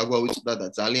რომელიც დაგვავიწყდა და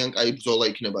ძალიან კაი ბრძოლა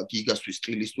იქნება გიგასთვის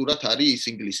სტილისტურად არის ის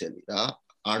ინგლისელი რა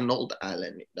არნოლდ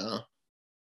ალენი რა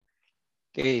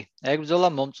კი ეგ ბრძოლა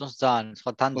მომწონს ძალიან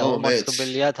სხვა თან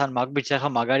დაუმარცხებელია თან მაგბიჩ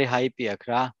ახლა მაგარი ჰაიპი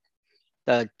აქვს რა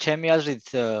და ჩემი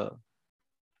აზრით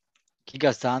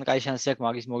გიგას ძალიან კაი შანსი აქვს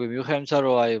მაგის მიუხედავად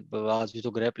რომ აი რაღაც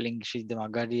ვიდეო გრეპლინგში და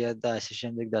მაგარია და ასე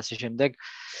შემდეგ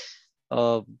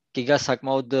გიგას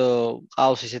საკმაოდ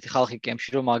ყავს ისეთი ხალხი კემპში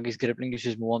რომ მაგის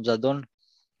გრეპლინგისთვის მოამზადონ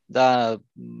და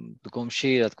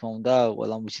გომში რა თქმა უნდა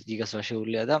ყველამ ვიცით გიგას რა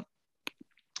შეუძლია და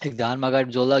ეგ ძალიან მაგარი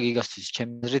ბრძოლა გიგასთვის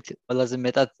ჩემი აზრით ყველაზე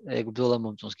მეტად ეგ ბრძოლა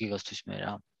მომწონს გიგასთვის მე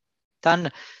რა თან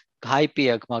ჰაიპი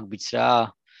აქვს მაგბიც რა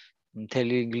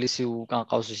მთელი ინგლისი უკან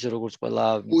ყავს ისე როგორც ყველა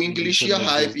ინგლისია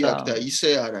ჰაიპი აქვს და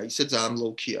ისე არა ისე ძალიან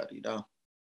ლოუ-კი არის რა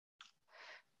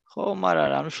ხო მაგრამ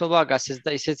რა მნიშვნელობა აქვს ეს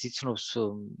და ისეც იცნობს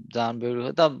ძალიან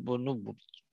ბევრი და ნუ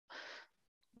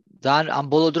ძალიან ამ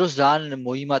ბოლო დროს ძალიან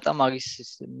მოიმატა მაგის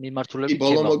მიმართულებით კი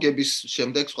ბოლო მოგების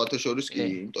შემდეგ სხვათა შორის კი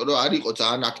იმიტომ რომ არ იყო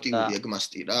ძალიან აქტიური ეგ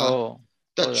მასტი რა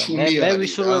და ჩუმი არის მე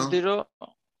ვისურვებდი რომ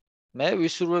მე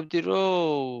ვისურვებდი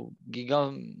რომ გიგა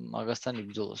მაგასთან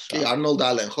იბრძოლოს კი, რა. არნოლდ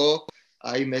ალენ ხო?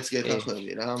 აი მეც კი.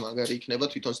 გეთანხმები რა, მაგარი იქნება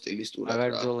თვითონ სტილისტურად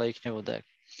მაგარი რა. ბრძოლა იქნებოდა ეგ.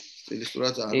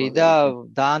 სტილისტურად ძალიან კი მაგარი.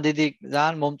 და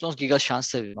ძალიან მომწონს გიგას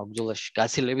შანსები მაგ ბრძოლაში.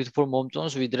 გაცილებით უფრო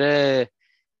მომწონს ვიდრე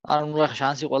ანუ რა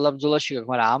შანსი ყველა ბრძოლაში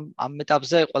გაქვს, მაგრამ ამ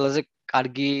ეტაპზე ყველაზე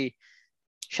კარგი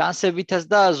შანსებითაც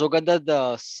და ზოგადად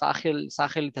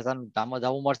სახელითაც ანუ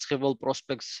დამომარცხებელ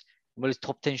პროსპექტს რომელიც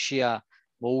top 10-შია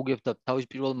მოუგებ და თავის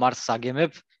პირველ მარცხს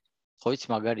აგემებ, ხო იცი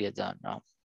მაგარია ძალიან რა.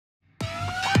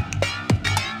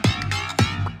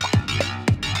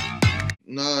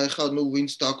 ეხლა ნუ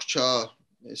ვინც დაგვრჩა,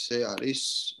 ესე არის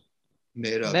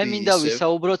მერაბი. მე მინდა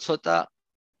ვისაუბრო ცოტა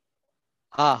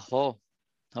ხო.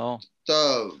 და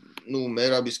ნუ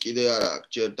მერაბის კიდე არ აქვს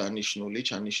ჯერ დანიშნული,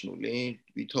 ჩანიშნული,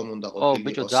 ვითომ უნდა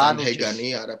ყოფილიყო სანჰეგანი,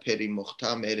 არაფერი მოხდა,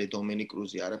 მერე დომინიკ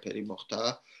კრუზი არაფერი მოხდა.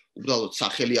 უბრალოდ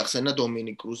სახელი ახსენა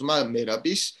დომინიკ კრუზმა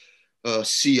მერაბის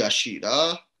სიაში რა.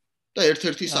 და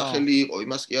ერთ-ერთი სახელი იყო,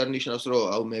 იმას კი არ ნიშნავს, რომ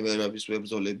აუ მე მერაბის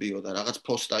ვებრძოლებიო და რაღაც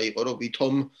პოსტა იყო, რომ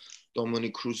ვითომ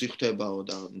დომინიკ კრუზი ხდებაო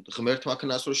და ღმერთმა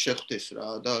ქნას რომ შეხვდეს რა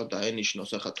და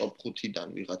დაენიშნოს ახლა ტოპ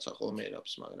 5-დან ვიღაცა ხო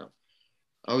მერაბს, მაგრამ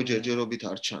ავი ჯერჯერობით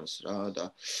არ ჩანს რა და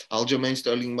ალჯემეინ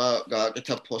სტერლინგმა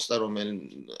გააკეთა პოსტა რომელიც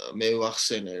მე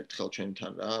ვახსენე ერთხელ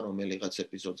ჩვენთან რა რომელიღაც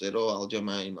ეპიზოდზე რომ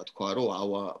ალჯემეინმა თქვა რომ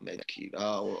ავა მეთქი რა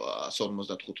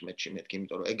 155-ში მეთქი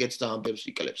იმიტომ რომ ეგეც ძალიან ბევრს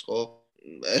იკლებს ხო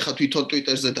ეხლა თვითონ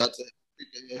ტვიტერზე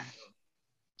დაწერე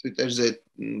ტვიტერზე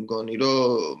მგონი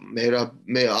რომ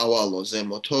მე ავალო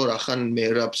ზემოთო რახან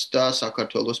მერაბს და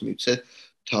საქართველოს მივცე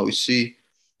თავისი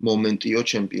მომენტიო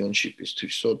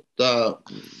ჩემპიონშიპისთვისო და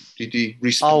დიდი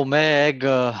respect. აუ მე ეგ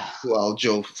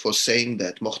Aljo for saying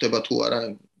that. მოხდება თუ არა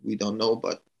we don't know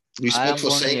but respect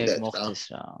for saying that.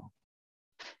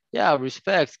 Yeah,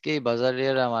 respect კი ბაზარი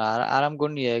არ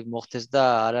ამგონია ეგ მოხდეს და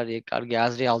არ არის ეგ კარგი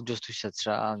აზრი ალჯოსთვისაც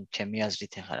რა ჩემი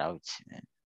აზრით ეხა რა ვიცი მე.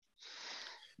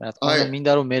 რა თქმა უნდა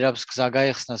მინდა რომ მერაბს გზა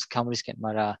გაიხსნას კამრისკენ,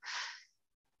 მაგრამ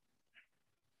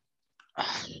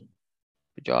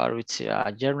ჯერ ვიცი რა,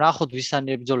 ჯერ ნახოთ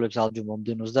ვისანი ებრძოლებს ალჯო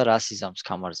მომდენოს და რა სიზამს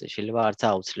კამარზე. შეიძლება არც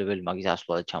აუცილებელი მაგის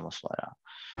ასვლა და ჩამოსვლა რა.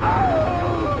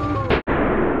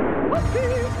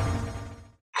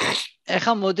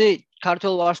 ეხლა მოდი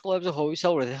ქართულ ვარსკვლავებზე ხო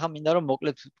ვისაუბრეთ. ეხლა მინდა რომ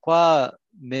მოკლედ თქვა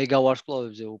მეგა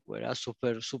ვარსკვლავებზე უკვე რა,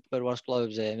 სუპერ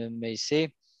ვარსკვლავებზე MMA-ში.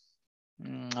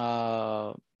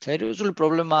 სერიოზული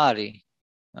პრობლემა არის.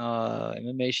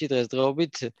 MMA-ში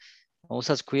დღესდღეობით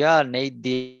რომელსაც ქვია Nate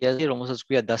Diaz, რომელსაც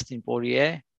ქვია Dustin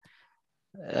Poirier.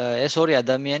 ეს ორი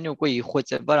ადამიანი უკვე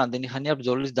იხვეწება რამდენი ხანია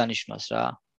ბრძოლის დანიშნვას რა.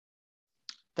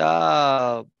 და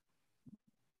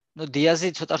ნუ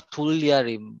Diaz-ი ცოტა რთული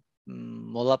არის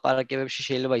მოლაპარაკებებში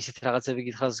შეიძლება ისეთ რაღაცები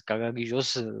გითხრას გაგაგიჟოს,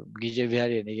 გიჟები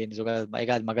არიან ეგენი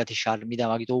ზოგადად მაგათი შარმი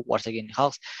და მაგით უყვარს ეგენი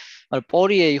ხალხს. მაგრამ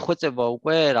Poirier იხვეწება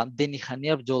უკვე რამდენი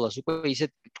ხანია ბრძოლას, უკვე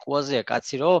ისეთ კუაზეა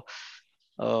კაცი რომ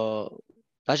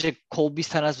დაჟე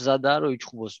კობისთანაც მზადაა რომ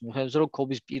იჩხუბოს. მიხედავს რომ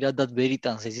კობის პირადად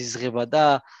ვერიტანს ეზიზღება და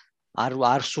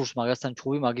არ სურს მაგასთან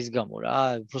ჩხუბი მაგის გამო რა.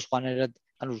 უფრო სხვანაირად,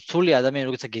 ანუ რთული ადამიანი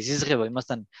როგორც ეზიზღება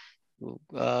იმასთან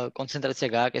კონცენტრაცია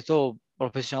გააკეთო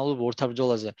პროფესიონალურ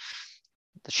ვორთაბრძოლაზე.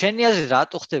 შენი აზრით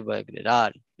რატო ხდება ეგრე? რა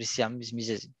არის? რისი ამის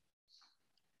მიზეზი?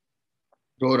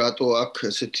 რატო აქვს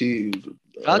ესეთი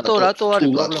რატო არის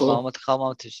პრობლემა ამათ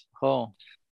ხალხამათის, ხო?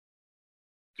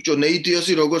 ბიჭო, Nate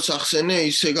Diaz-ი როგორც ახსენე,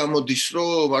 ისე გამოდის,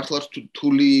 რომ მართლა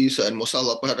რთული ის არის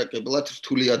მოსალაპარაკებლად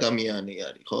რთული ადამიანი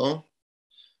არის, ხო?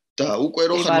 და უკვე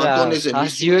რო ხარ მაგონეზე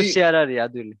მისული UFC არ არის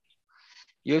ადვილი.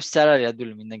 UFC არ არის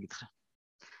ადვილი, მინდა გითხრა.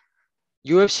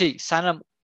 UFC სანამ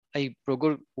აი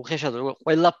როგორ უხეშად როგორ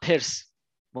ყველაფერს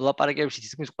მოლაპარაკებებში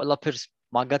თითქმის ყველაფერს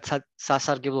მაგათ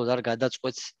სასარგებლოდ არ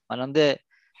გადაწყვეტს, მანამდე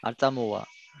არ წამოვა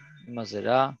იმაზე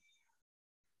რა.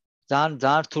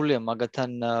 ძალიან რთულია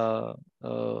მაგათთან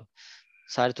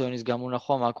საერთო ენის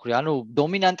გამონახვა მაქური. ანუ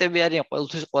დომინანტები არიან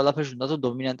ყოველთვის ყველაფერში უნდა თუ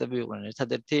დომინანტები იყვნენ.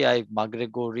 ერთადერთი აი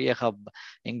მაგრეგორი ახლა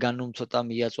ენგანუმ ცოტა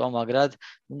მიაწვა, მაგრამ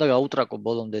უნდა გაუტრაკო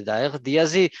ბოლომდე და ახლა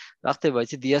დიაზი რა ხდება,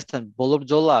 იცი დიასთან ბოლო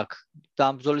ბრძოლა აქვს და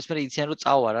ამ ბრძოლის მერე იციან რომ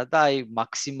წავა რა და აი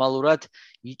მაქსიმალურად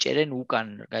იჭერენ უკან,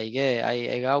 გაიგე? აი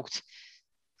ეგ აქვს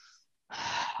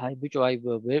აი ბიჭო აი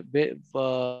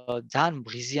ძალიან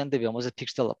მღიზიანდება ამაზე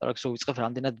ფიქსდა ლაპარაკს რომ ვიწყებ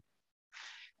რამდენად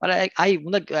მაგრამ აი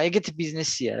უნდა ეგეთი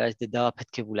ბიზნესია რა ეს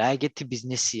დააფეთქებული აი ეგეთი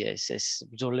ბიზნესია ეს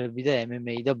ბრძოლები და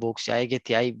MMA და ბოქსი აი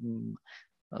ეგეთი აი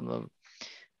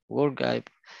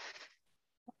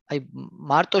აი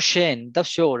მარტო შენ და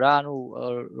всё რა ანუ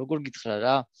როგორ გითხრა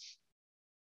რა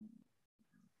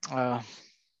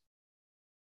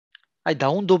აი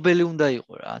დაუნდობელი უნდა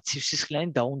იყო რა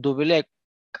ცივსისხლიანი დაუნდობელი აი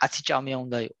კაცი ჭამია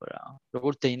უნდა იყო რა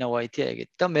როგორც დეინა ვაიტია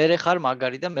ეგეთი და მე ხარ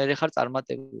მაგარი და მე ხარ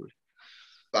წარმატებული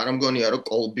არ მგონია რომ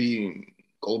კოლბი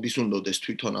კოლბის უნდოდეს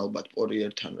თვითონ ალბათ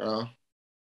პორიერთან რა.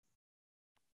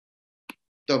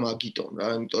 და მაგიტომ რა,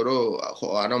 იმიტომ რომ ხო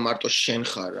არა მარტო შენ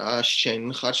ხარ რა, შენ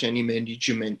ხარ შენი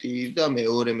მენეჯმენტი და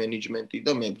მეორე მენეჯმენტი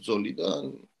და მებრძოლი და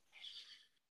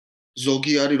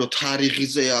ზოგი არის რომ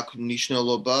თარიღზე აქვს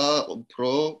მნიშვნელობა,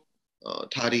 უფრო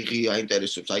თარიღი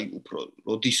აინტერესებს, აი უფრო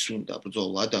როდის უნდა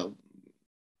ბრძოლა და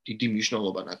დიდი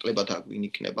მნიშვნელობა ნაკლებად აქვს ვინ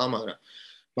იქნება, მაგრამ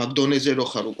მაგდონეზე რო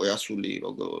ხარ უკვე ასული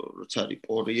როგორც არის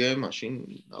პორიე, მაშინ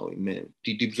რავი მე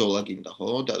დიდი ბრძოლა გინდა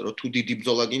ხო და რო თუ დიდი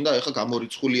ბრძოლა გინდა, ეხლა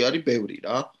გამორიცხული არის ბევრი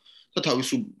რა და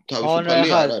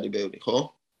თავისუფალი არ არის ბევრი,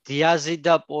 ხო? დიაზი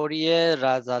და პორიე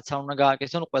რაც უნდა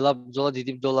გააკეთონ, ყველა ბრძოლა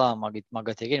დიდი ბრძოლაა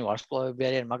მაგათ ეგენი ვარსკვლავები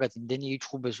არიან, მაგათ იმდენი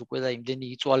იჩხუბეს უკვე და იმდენი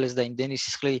იწვალეს და იმდენი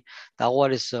სისხლი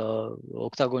დაღვარეს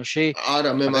ოქტაგონში.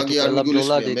 არა, მე მაგი არ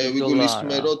მიგულისხმია, მე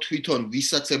ვიგულისხმე რომ თვითონ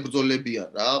ვისაც ებრძოლებიან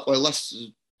რა, ყველას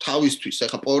თავისთვის,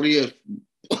 ეხა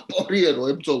პორიე რო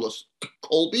ებრძოლოს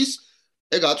კოლბის,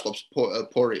 ეგ აწყობს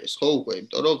პორიეს, ხო უკვე,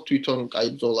 იმიტომ რომ თვითონ კაი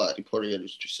ბრძოლა არის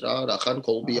პორიერისთვის რა, რახან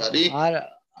კოლბი არის. არა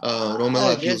რომელ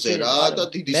ადგილზე რა და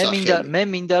დიდი სახელი.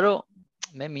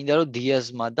 მე მინდა რომ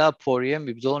დიაზმა და პორიემ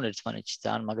იბრძოლონ ერთმანეთში,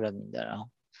 ძალიან მაგრად მინდა რა.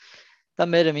 და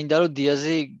მე მინდა რომ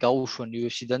დიაზი გაუშვონ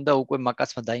UFC-დან და უკვე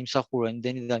მაკაცმა დაიმსახურა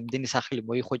იმდენი სახელი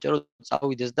მოიხვეჭა რომ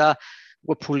წავიდეს და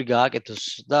უკვე ფული გააკეთოს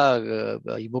და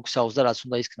იბოქსაოს და რაც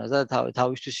უნდა ისქნას და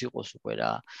თავისთვის იყოს უკვე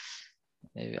რა.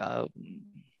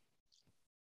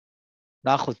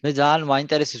 ნახოთ, მე ძალიან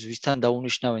მაინტერესებს ვისთან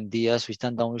დაუნიშნავენ დიას,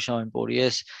 ვისთან დაუნიშნავენ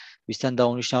პორიეს, ვისთან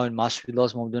დაუნიშნავენ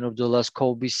მასვილას, მომდენო ბრძოლას,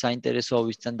 კოუბის საინტერესოა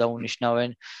ვისთან დაუნიშნავენ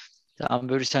და ამ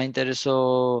ბევრი საინტერესო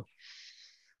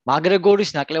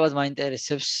მაგრეგორის ნაკლებად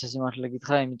მაინტერესებს სიმართლე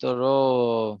გითხრა, იმიტომ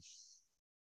რომ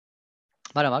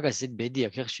მაგრამ მაგას ისე ბედი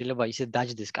აქვს, ხა შეიძლება ისე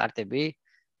დაჯდეს კარტები,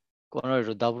 კონორი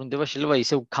რომ დაბრუნდება, შეიძლება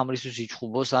ისე კამრისთვის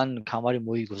იჩხუბოს ან კამარი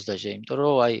მოიგოს და იმიტომ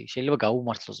რომ აი შეიძლება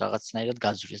გაუმართლოს რაღაცნაირად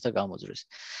გაძვრეს და გამოძვრეს.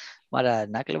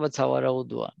 მაგრამ ნაკლებად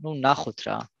სავარაუდოა. ნუ ნახოთ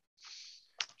რა.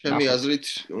 ჩემი აზრით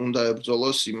უნდა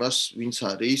ებრძოლოს იმას, ვინც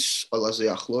არის ყველაზე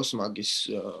ახლოს მაგის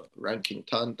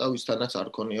რანკინგთან და ვისთანაც არ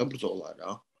ქონია ბრძოლა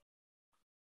რა.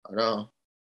 არა.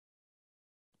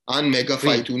 ან მეგა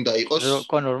ფაით უნდა იყოს.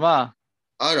 კონორმა?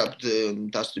 არა,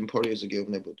 დასტინ პორიეზე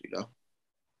გეუბნებოდი რა.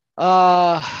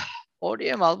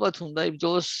 პორიემ ალბათ უნდა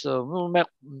იბრძოლოს, ნუ მე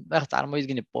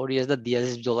წარმოიდგინე პორიეს და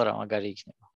დიაზის ბრძოლა რა მაგარი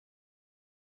იქნება.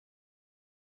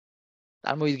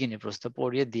 წარმოიდგინე просто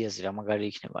პორიე დიაზი რა მაგარი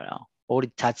იქნება რა. ორი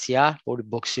თაცია, ორი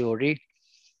ბოქსი,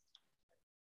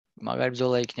 მაგარი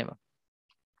ბრძოლა იქნება.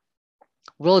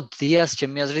 უბრალოდ დიას,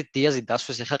 ჩემი აზრით, დიაზი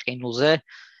დასვეს ახლა ყინულზე,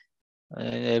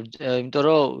 იმიტომ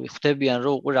რომ ხვდებიან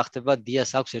რომ უკვე რა ხდება,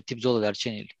 დიას აქვს ერთი ბრძოლა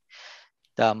დარჩენილი.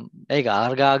 და ეგ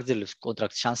არ გააგრძელებს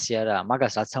კონტრაქტს, შანსი არა,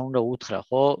 მაგას რაც უნდა უთხრა,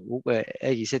 ხო? უკვე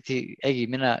ეგ ისეთი, ეგ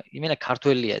იმენა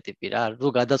ქართველია ტიპი რა, რო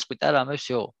გადაწყვიტა რამე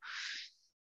всё.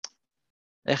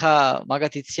 ეხა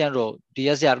მაგათ იციან რომ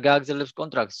დიაზი არ გააგრძელებს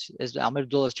კონტრაქტს, ეს ამ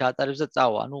ბრძოლას ჩაატარებს და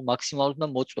წავა, ანუ მაქსიმალურად უნდა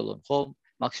მოწველონ, ხო?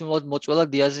 მაქსიმალურად მოწველა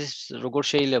დიაზის როგორ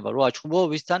შეიძლება რომ აჩხუბო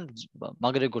ვისთან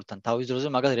მაგრეგორთან თავის დროზე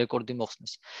მაგათ რეკორდი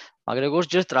მოხსნეს. მაგრეგორს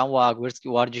ჯერ ტრავმა აქვს, ვერც კი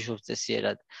ვარჯიშობს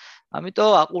წესიერად.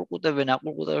 ამიტომ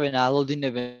აყურყუტებენ,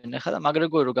 ალოდინებენ, ეხლა და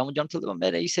მაგრეგორი რომ გამოჯამრთელდება, მე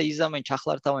ისე იზამენ,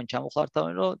 ჩახლართავენ,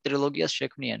 ჩამოხლართავენ, რომ ტრილოგიას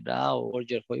შექმნიან რა,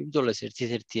 ორჯერ ხო იბრძოლეს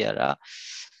ერთ-ერთია რა.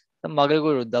 და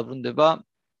მაგრეგორი რომ დაბრუნდება,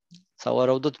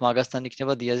 სავარაუდოდ მაგასთან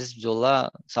იქნება დიაზის ბრძოლა,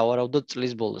 სავარაუდოდ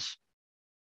წლის ბოლოს.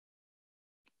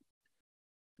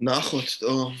 ნახოთ,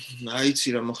 აიცი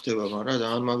რა მოხდება, მაგრამ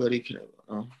ძალიან მაგარი იქნება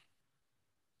რა.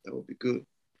 That would be good.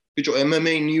 ბიჭო,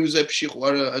 MMA news-ებში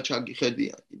ხوار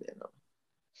ჩაგიხედიან კიდე რა.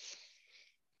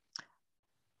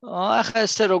 ახლა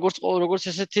ესე როგორც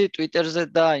ესეთი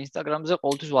Twitter-ზე და Instagram-ზე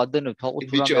ყოველთვის ვადენებ, თალყუთ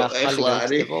რამე ახალი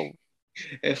გაიქცევა.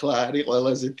 ეხლა არის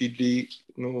ყველაზე დიდი,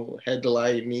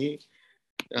 headline-ი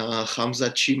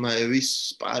ხამზატ ჩიმაევის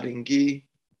სპარინგი.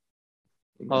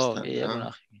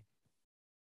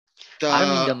 არ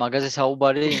მინდა მაგაზე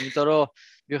საუბარი, იმიტომ რომ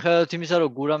მიუხედავად იმისა, რომ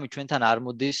გურამი ჩვენთან არ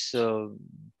მოდის,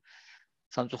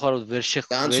 სამწუხაროდ ვერ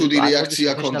შეხვდა. ძალიან ცუდი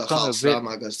რეაქცია ქონდა ხალხს რა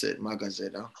მაგაზე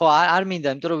რა. ხო, არ მინდა,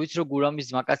 იმიტომ რომ ვიცი რომ გურამის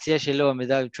ძმაკაცია, შეიძლება მე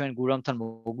და ჩვენ გურამთან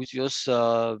მოგვიწვიოს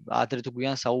ადრე თუ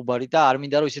გვიან საუბარი და არ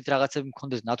მინდა რომ ისეთი რაღაცები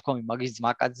მქონდეს ნათქვამი მაგის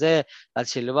ძმაკაცზე, რაც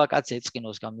შეიძლება კაცს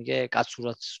ეწყინოს, გამიგე,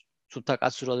 კაცურად ცუთა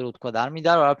კაცურად რო თქვა და არ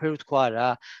მინდა რომ არაფერი თქვა რა.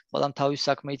 ყველამ თავის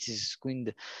საქმე იცის,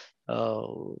 გვინდა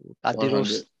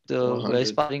ადიროს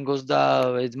ესპარინგოს და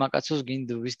ეძმაკაცოს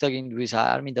გინდ ვის და გინდ ვის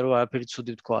არ მინდა რომ არაფერი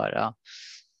ცუდი თქვა რა.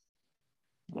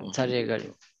 ცარი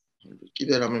ეგარი.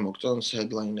 კიდე რამე მოგწონს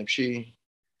headline-ებში?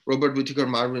 Robert Whittaker,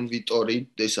 Marvin Vettori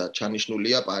ესა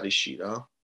ჩანიშნულია პარიზში რა.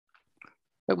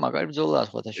 ეგ მაგარი ბრძოლაა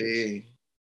სხვათა შორის.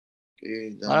 კი,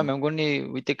 და მაგრამ მე მგონი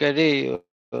Whittaker-ი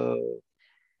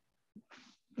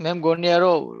მე მგონია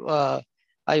რომ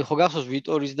აი ხო გახსოვს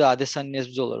ვიტორის და ადესანიას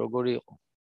ბრძოლა როგორი იყო?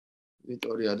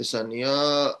 ვიტორი ადესანია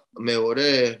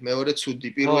მეორე ცუდი,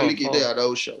 პირველი კიდე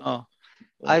არაუშავ.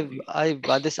 აი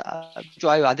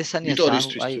ადესანიას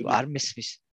არ მესმის.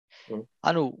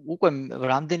 ანუ უკვე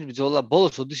რამდენი ბრძოლა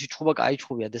ბოლოს ოდისი ჩხუბა კაი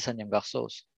ჩხუბი ადესანიამ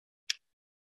გახსოვს?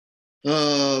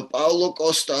 პაულო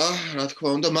კოსტა, რა თქმა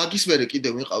უნდა, მაგის მერე კიდე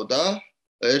ვიყავდა.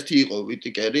 ერთი იყო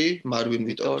ვიტიკერი, მარვინ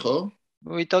ვიტორი, ხო?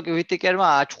 ვიტიკერმა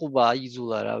აჩხუბა,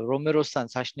 აიზულა რა. რომეროსთან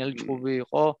საშნელი ჩხუბი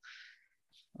იყო.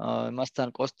 მასთან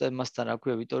კოსტემასთან, რა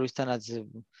ქვია, ვიტორისთანაც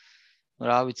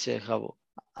რა ვიცი ხა.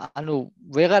 ანუ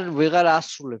ვეღარ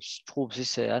ასრულებს ჩხუბს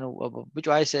ისე, ანუ ბიჭო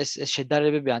აი ეს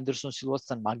შედარებები ანდერსონ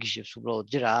სილვასთან მაგიშებს უბრალოდ.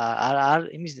 ჯერ არ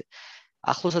იმის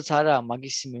ახლოსაც არა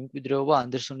მაგის მემკვიდრეობა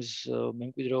ანდერსონის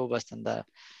მემკვიდრეობასთან და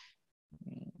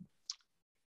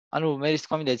ანუ მე ის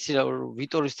თქვა მინდა იცი რა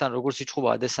ვიტორისთან როგორც იჩხუბა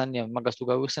ადესანია მაგას თუ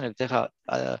გავიხსენებთ ეხა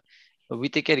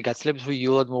ვიტიკერი გაცლებს რომ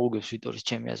იოლად მოუგებს ვიტორის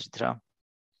ჩემი აზრით რა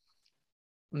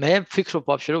მე ვფიქრობ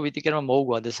ვაფშე რომ ვიტიკერმა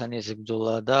მოუგო ადესანიას ეს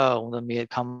ბრძოლა და უნდა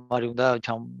კამარი უნდა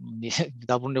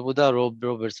დაბრუნებოდა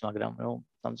რობერტს მაგრამ რომ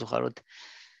სამწუხაროდ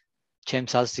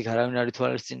ჩემს აზრით არავინ არ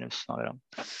ითვალისწინებს მაგრამ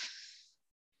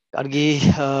კარგი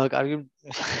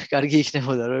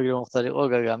იქნებოდა რომ ეგრე მოხდარიყო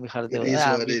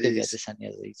გამიხარდებოდა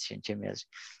ადესანიაზე იცი შენ ჩემი აზრით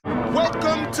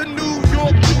Welcome to New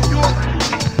York, New York.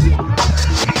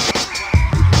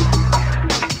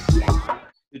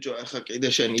 ბიჭო, ახლა კიდე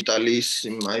შენ იტალიის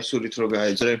მაისურით რო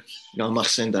გაეძრე,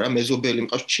 გამახსენდა რა, მეზობელი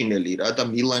მყავს ჩინელი რა და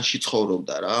მილანში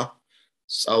ცხოვრობდა რა.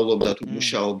 სწავლობდა თუ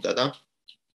მუშაობდა და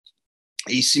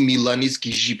ისი მილანის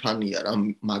გიჟიფანია რა,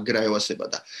 მაგრა ევასება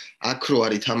და აქ რო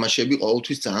არის თამაშები,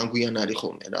 ყოველთვის ძალიან გვიან არის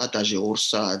ხოლმე რა, დაჟე 2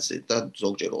 საათზე და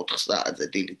ზოგჯერ 4 საათზე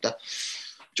დილით და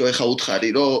ბიჭო, ახლა უთხარი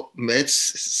რომ მეც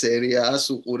სერიას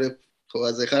უყურებ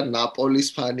ხოაზე ხარ ნაპოლის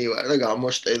ფანი ვარ და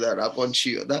გამოშტედა რა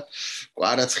პონჩიო და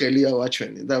კვარაცხელია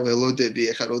ვაჩვენე და ველოდები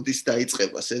ახლა როდის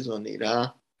დაიწყება სეზონი რა.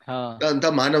 და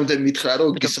მანამდე მითხრა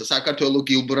რომ საქართველოს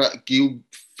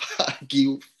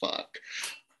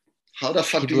How the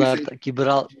fuck do you say?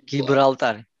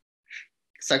 გიბრალტარი.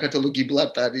 საქართველოს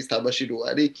გიბრალტარის თამაში რო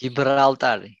არის?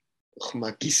 გიბრალტარი.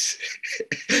 ხმაკის.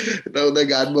 და უნდა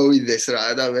გადმოვიდეს რა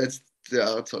და მეც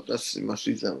ცოტას იმას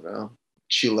ვიზამ რა.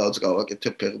 chill out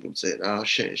გავაკეთებ ფეხბურთზე რა.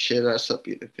 შენ რა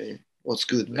საპირეფე? What's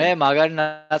good man? მე მაგარი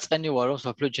ნაწყენი ვარ რომ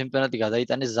საფრთხე ჩემპიონატი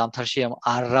გადაიტანეს ზამთარში ამ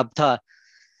არაბთა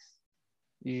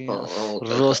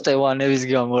როსტევანების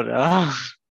გამო რა.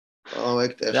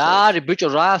 რა არის ბიჭო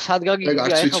რა სად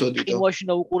გაგიგია ეხლა ყინვაში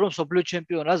და უყურო სოფლიო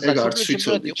ჩემპიონატს და სოფლიო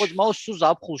ჩემპიონატი იყო მაუს სულ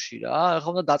ზაფხულში რა ეხლა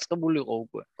უნდა დაწყებულიყო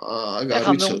უკვე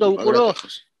ეხლა მე უნდა უყურო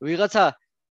ვიღაცა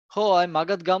ხო აი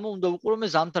მაგათ გამო უნდა უყურო მე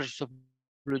ზამთარში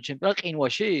სოფლიო ჩემპიონატ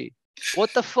ყინვაში what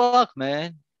the fuck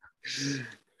man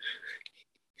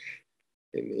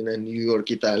in a New York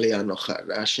Italiano ხარ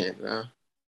რა შენ რა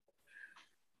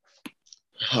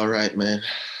All right, man.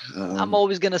 I'm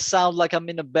always going to sound like I'm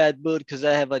in a bad mood because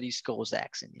I have an East Coast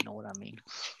accent, you know what I mean?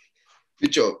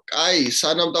 Bicho, აი,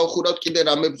 სანამ დავხურავთ კიდე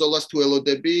რამე ბრძოლას თუ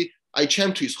ელოდები, აი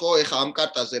ჩემთვის ხო, ეხა ამ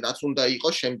კარტაზე რაც უნდა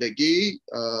იყოს შემდეგი,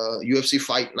 UFC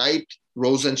Fight Night,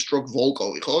 Rosenstruck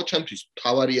Volkov, ხო? ჩემთვის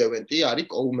თავარი ევენტი არის,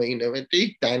 co-main ევენტი,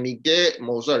 დანიგე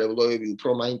მოზარებლოები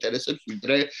უფრო მაინტერესებს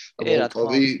ვიდრე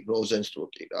Volkovi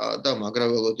Rosenstruck-ი რა და მაგრა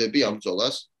ველოდები ამ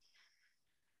ბრძოლას.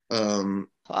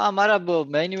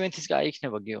 მაგრამ main event-ის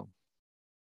გაიქნება გიო.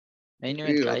 main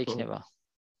event გაიქნება.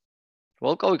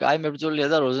 Volkovi კაი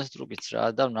მებრძოლია და Rosenstruck-იც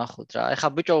რა და ვნახოთ რა. ეხა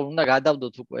ბიჭო უნდა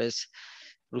გადავდოთ უკვე ეს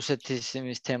რუსეთის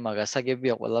იმის თემა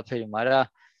გასაგებია ყველაფერი, მაგრამ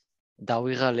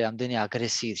დავიღალე ამდენი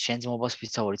აგრესიით, შენ ძმობას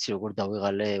ფიცა ვარ, იცი როგორ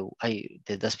დავიღალე, აი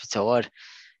დედას ფიცა ვარ,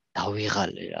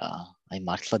 დავიღალე რა. აი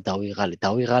მართლა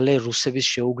დავიღალე რუსების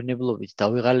შეუგნებლობით,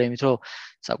 დავიღალე იმით რომ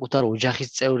საკუთარ ოჯახის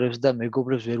წევრებს და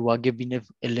მეგობრებს ვერ ვაგებინებ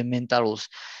ელემენტარულს,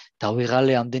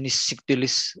 დავიღალე ამდენი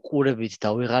სიკვდილის ყურებით,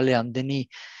 დავიღალე ამდენი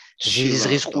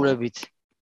ზიზღის ყურებით.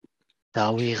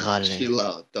 დავიღალე.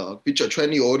 ბიჭო,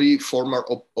 ჩვენი ორი former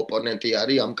opponent-ი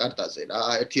არის ამ კარტაზე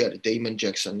რა. ერთი არის Damon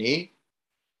Jackson-ი.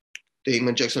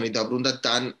 Damon Jackson-ი დაბრუნდა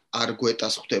Dan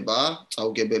Arguetas ხდება,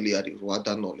 წაუგებელი არის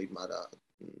 8-0, მაგრამ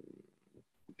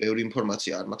ბევრი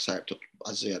ინფორმაცია არ მაქვს საერთოდ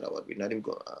აზე არა ვარ ვინ არის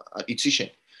იცი შენ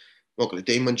მოკლედ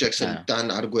Damon Jackson Dan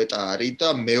Argueta არის და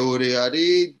მეორე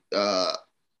არის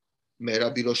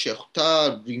მერაბი რო შეხვდა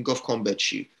Ring of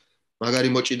Combat-ში მაგარი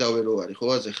მოჭიდავე რო არის ხო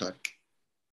აზე ხარ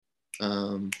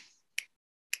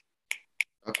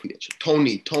აკვია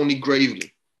Tony Gravely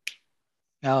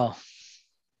no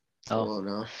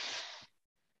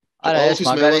არა ეს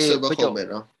მაგარი ხომე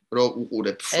რა რო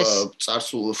უყურებ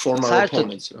წარსულ former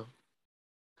opponents რა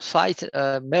fight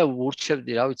მე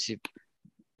ვურჩევდი რა ვიცი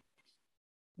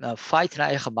fight რა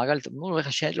ეხა მაგალითად ნუ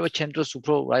ეხა შეიძლება ჩემ დროს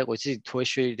უფრო რა იყო იცი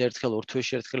თვეში ერთხელ ორ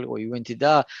თვეში ერთხელ იყო ივენთი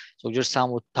და ზოგჯერ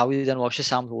 60 თავიდან ვაფშე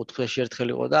 64 თვეში ერთხელ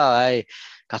იყო და აი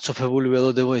გაცოფებული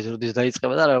ველოდებოდი როდის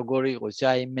დაიწყება და როგორი იყო იცი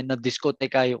აი მენა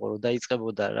დისკოტეკა იყო რომ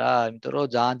დაიწყებოდა რა იმიტომ რომ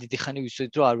ძალიან დიდი ხანი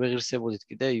ვისვით რომ არ ვეღირსებოდით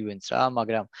კიდე ივენთს რა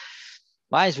მაგრამ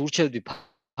მაინც ურჩევდი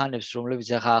ფანებს რომლებიც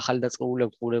ეხა ახალი დაწყებული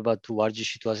აქვს ყურება თუ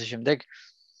ვარჯიში თუ ასე შემდეგ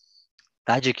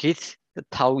დაჯექით და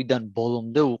თავიდან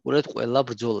ბოლომდე უყურეთ ყველა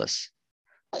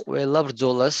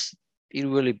ბრძოლას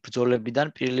პირველი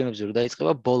ბრძოლებიდან პრელიმებზე რომ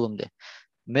დაიწყება ბოლომდე.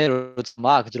 მე როცა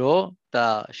მაქვს დრო და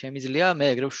შემიძლია მე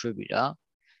ეგრევ შვები რა.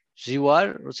 ვზივარ,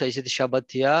 როცა ისეთი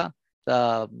შაბათია და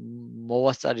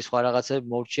მოვასწარი სხვა რაღაცები,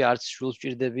 მოვჭი არც შვილს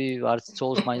ვჭირდები, არც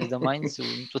ცოლს მაინც და მაინც,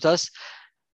 თუთას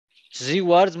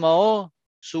ვზივარ ძმაო,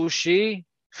 სუში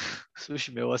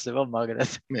მევასება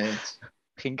მაგრად. მე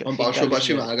ამ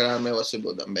ბავშვობაში მაგრა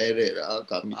მევასებოდა მე რა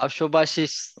გამი. ბავშვობაში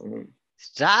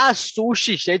რა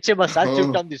სუში შეჭება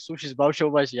საჭიროთამდი სუშის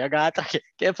ბავშვობაში რა გაატრაკე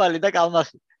კეფალი და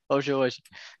კალმახი ბავშვობაში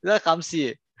და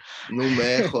ხამსიე ნუ მე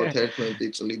ხო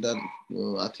 11 წლიდან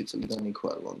 10 წლიდან იქ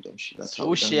ვარ ლონდონში და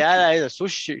სუში არა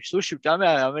სუში ვჭამე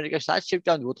ამერიკაში საჭი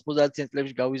ვჭამდი 90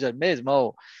 წლებში გავიზარ მე ძმაო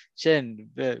შენ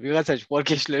ვიღაცაში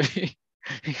ყორკეშლები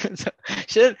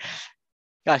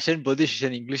შენ ბოდიში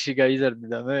შენ ინგლისში გაიზარდი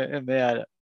და მე არა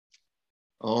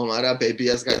მარა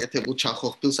ბებიას გაკეთებულ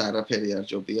ჩახოხბილს არაფერი არ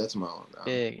ჯობია ძმაო რა.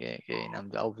 კი,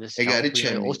 ნამდვილად აუზეს. ეგ არის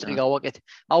ჩემი. ოსტრი გავაკეთე.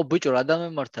 აუ ბიჭო რა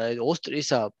დამემართა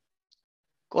ოსტრისა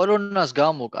კორონას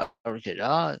გამო კაროჩე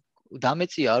რა.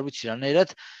 დამეწია არ ვიცი რანაირად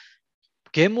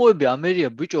გემოები ამერია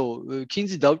ბიჭო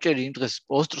კინძი დავჭერი იმ დღეს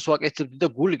ოსტრს ვაკეთებდი და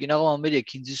გული კი ნაღმა ამერია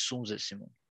კინძის სუნზე სიმონ.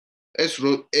 ეს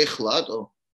რო ეხლატო?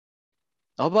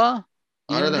 აბა?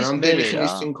 არა და რამდენი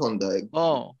ხნის წინ მქონდა ეგ.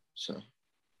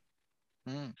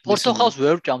 პორტოხალს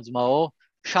ვერ ვჭამ ძმაო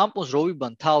შამპუნს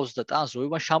როვიბან თავს და ტანს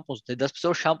როვიბან შამპუნს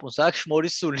დედასფისო შამპუნს აქ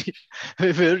შმორის სული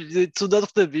ვერ ცუდად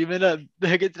ხდები იმენა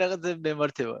ეგეთ რაღაცები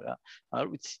მემართება რა არ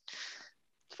ვიცი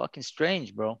it's fucking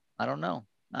strange bro I don't know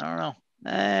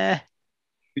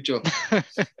ბიჭო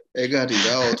ეგ არის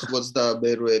რა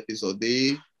 88 ეპიზოდი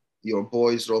your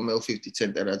boys Romeo 50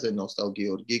 ცენტერაძე ნოსტალგი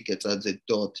გიორგი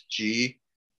გეწაძე.g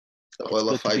და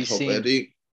ყველა fight hopper-ი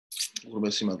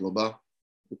ურმესი მადლობა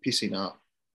ფისინა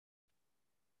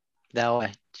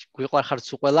დავაი გვიყვარხართ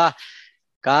სულ ყველა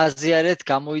გააზიარეთ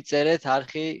გამოიწერეთ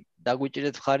არხი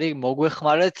დაგვიჭირეთ ხარი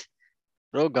მოგვეხმარეთ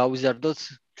რომ გავიზარდოთ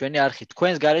ჩვენი არხი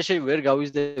თქვენს გარეშე ვერ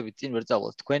გავიზდებით წინ ვერ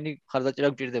წავალთ თქვენი ხარდაჭერა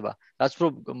გვჭირდება რაც უფრო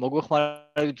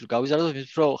მოგვეხმარებით რომ გავიზარდოთ მის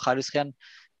უფრო ხარისხიან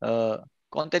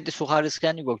კონტენტი სულ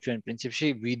ხარისხიანი გვაქვს ჩვენ პრინციპში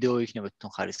ვიდეო იქნება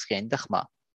თვითონ ხარისხიანი და ხმა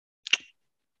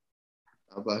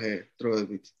აბა ჰე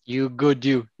დროებით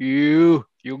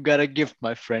you got a gift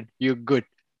my friend you good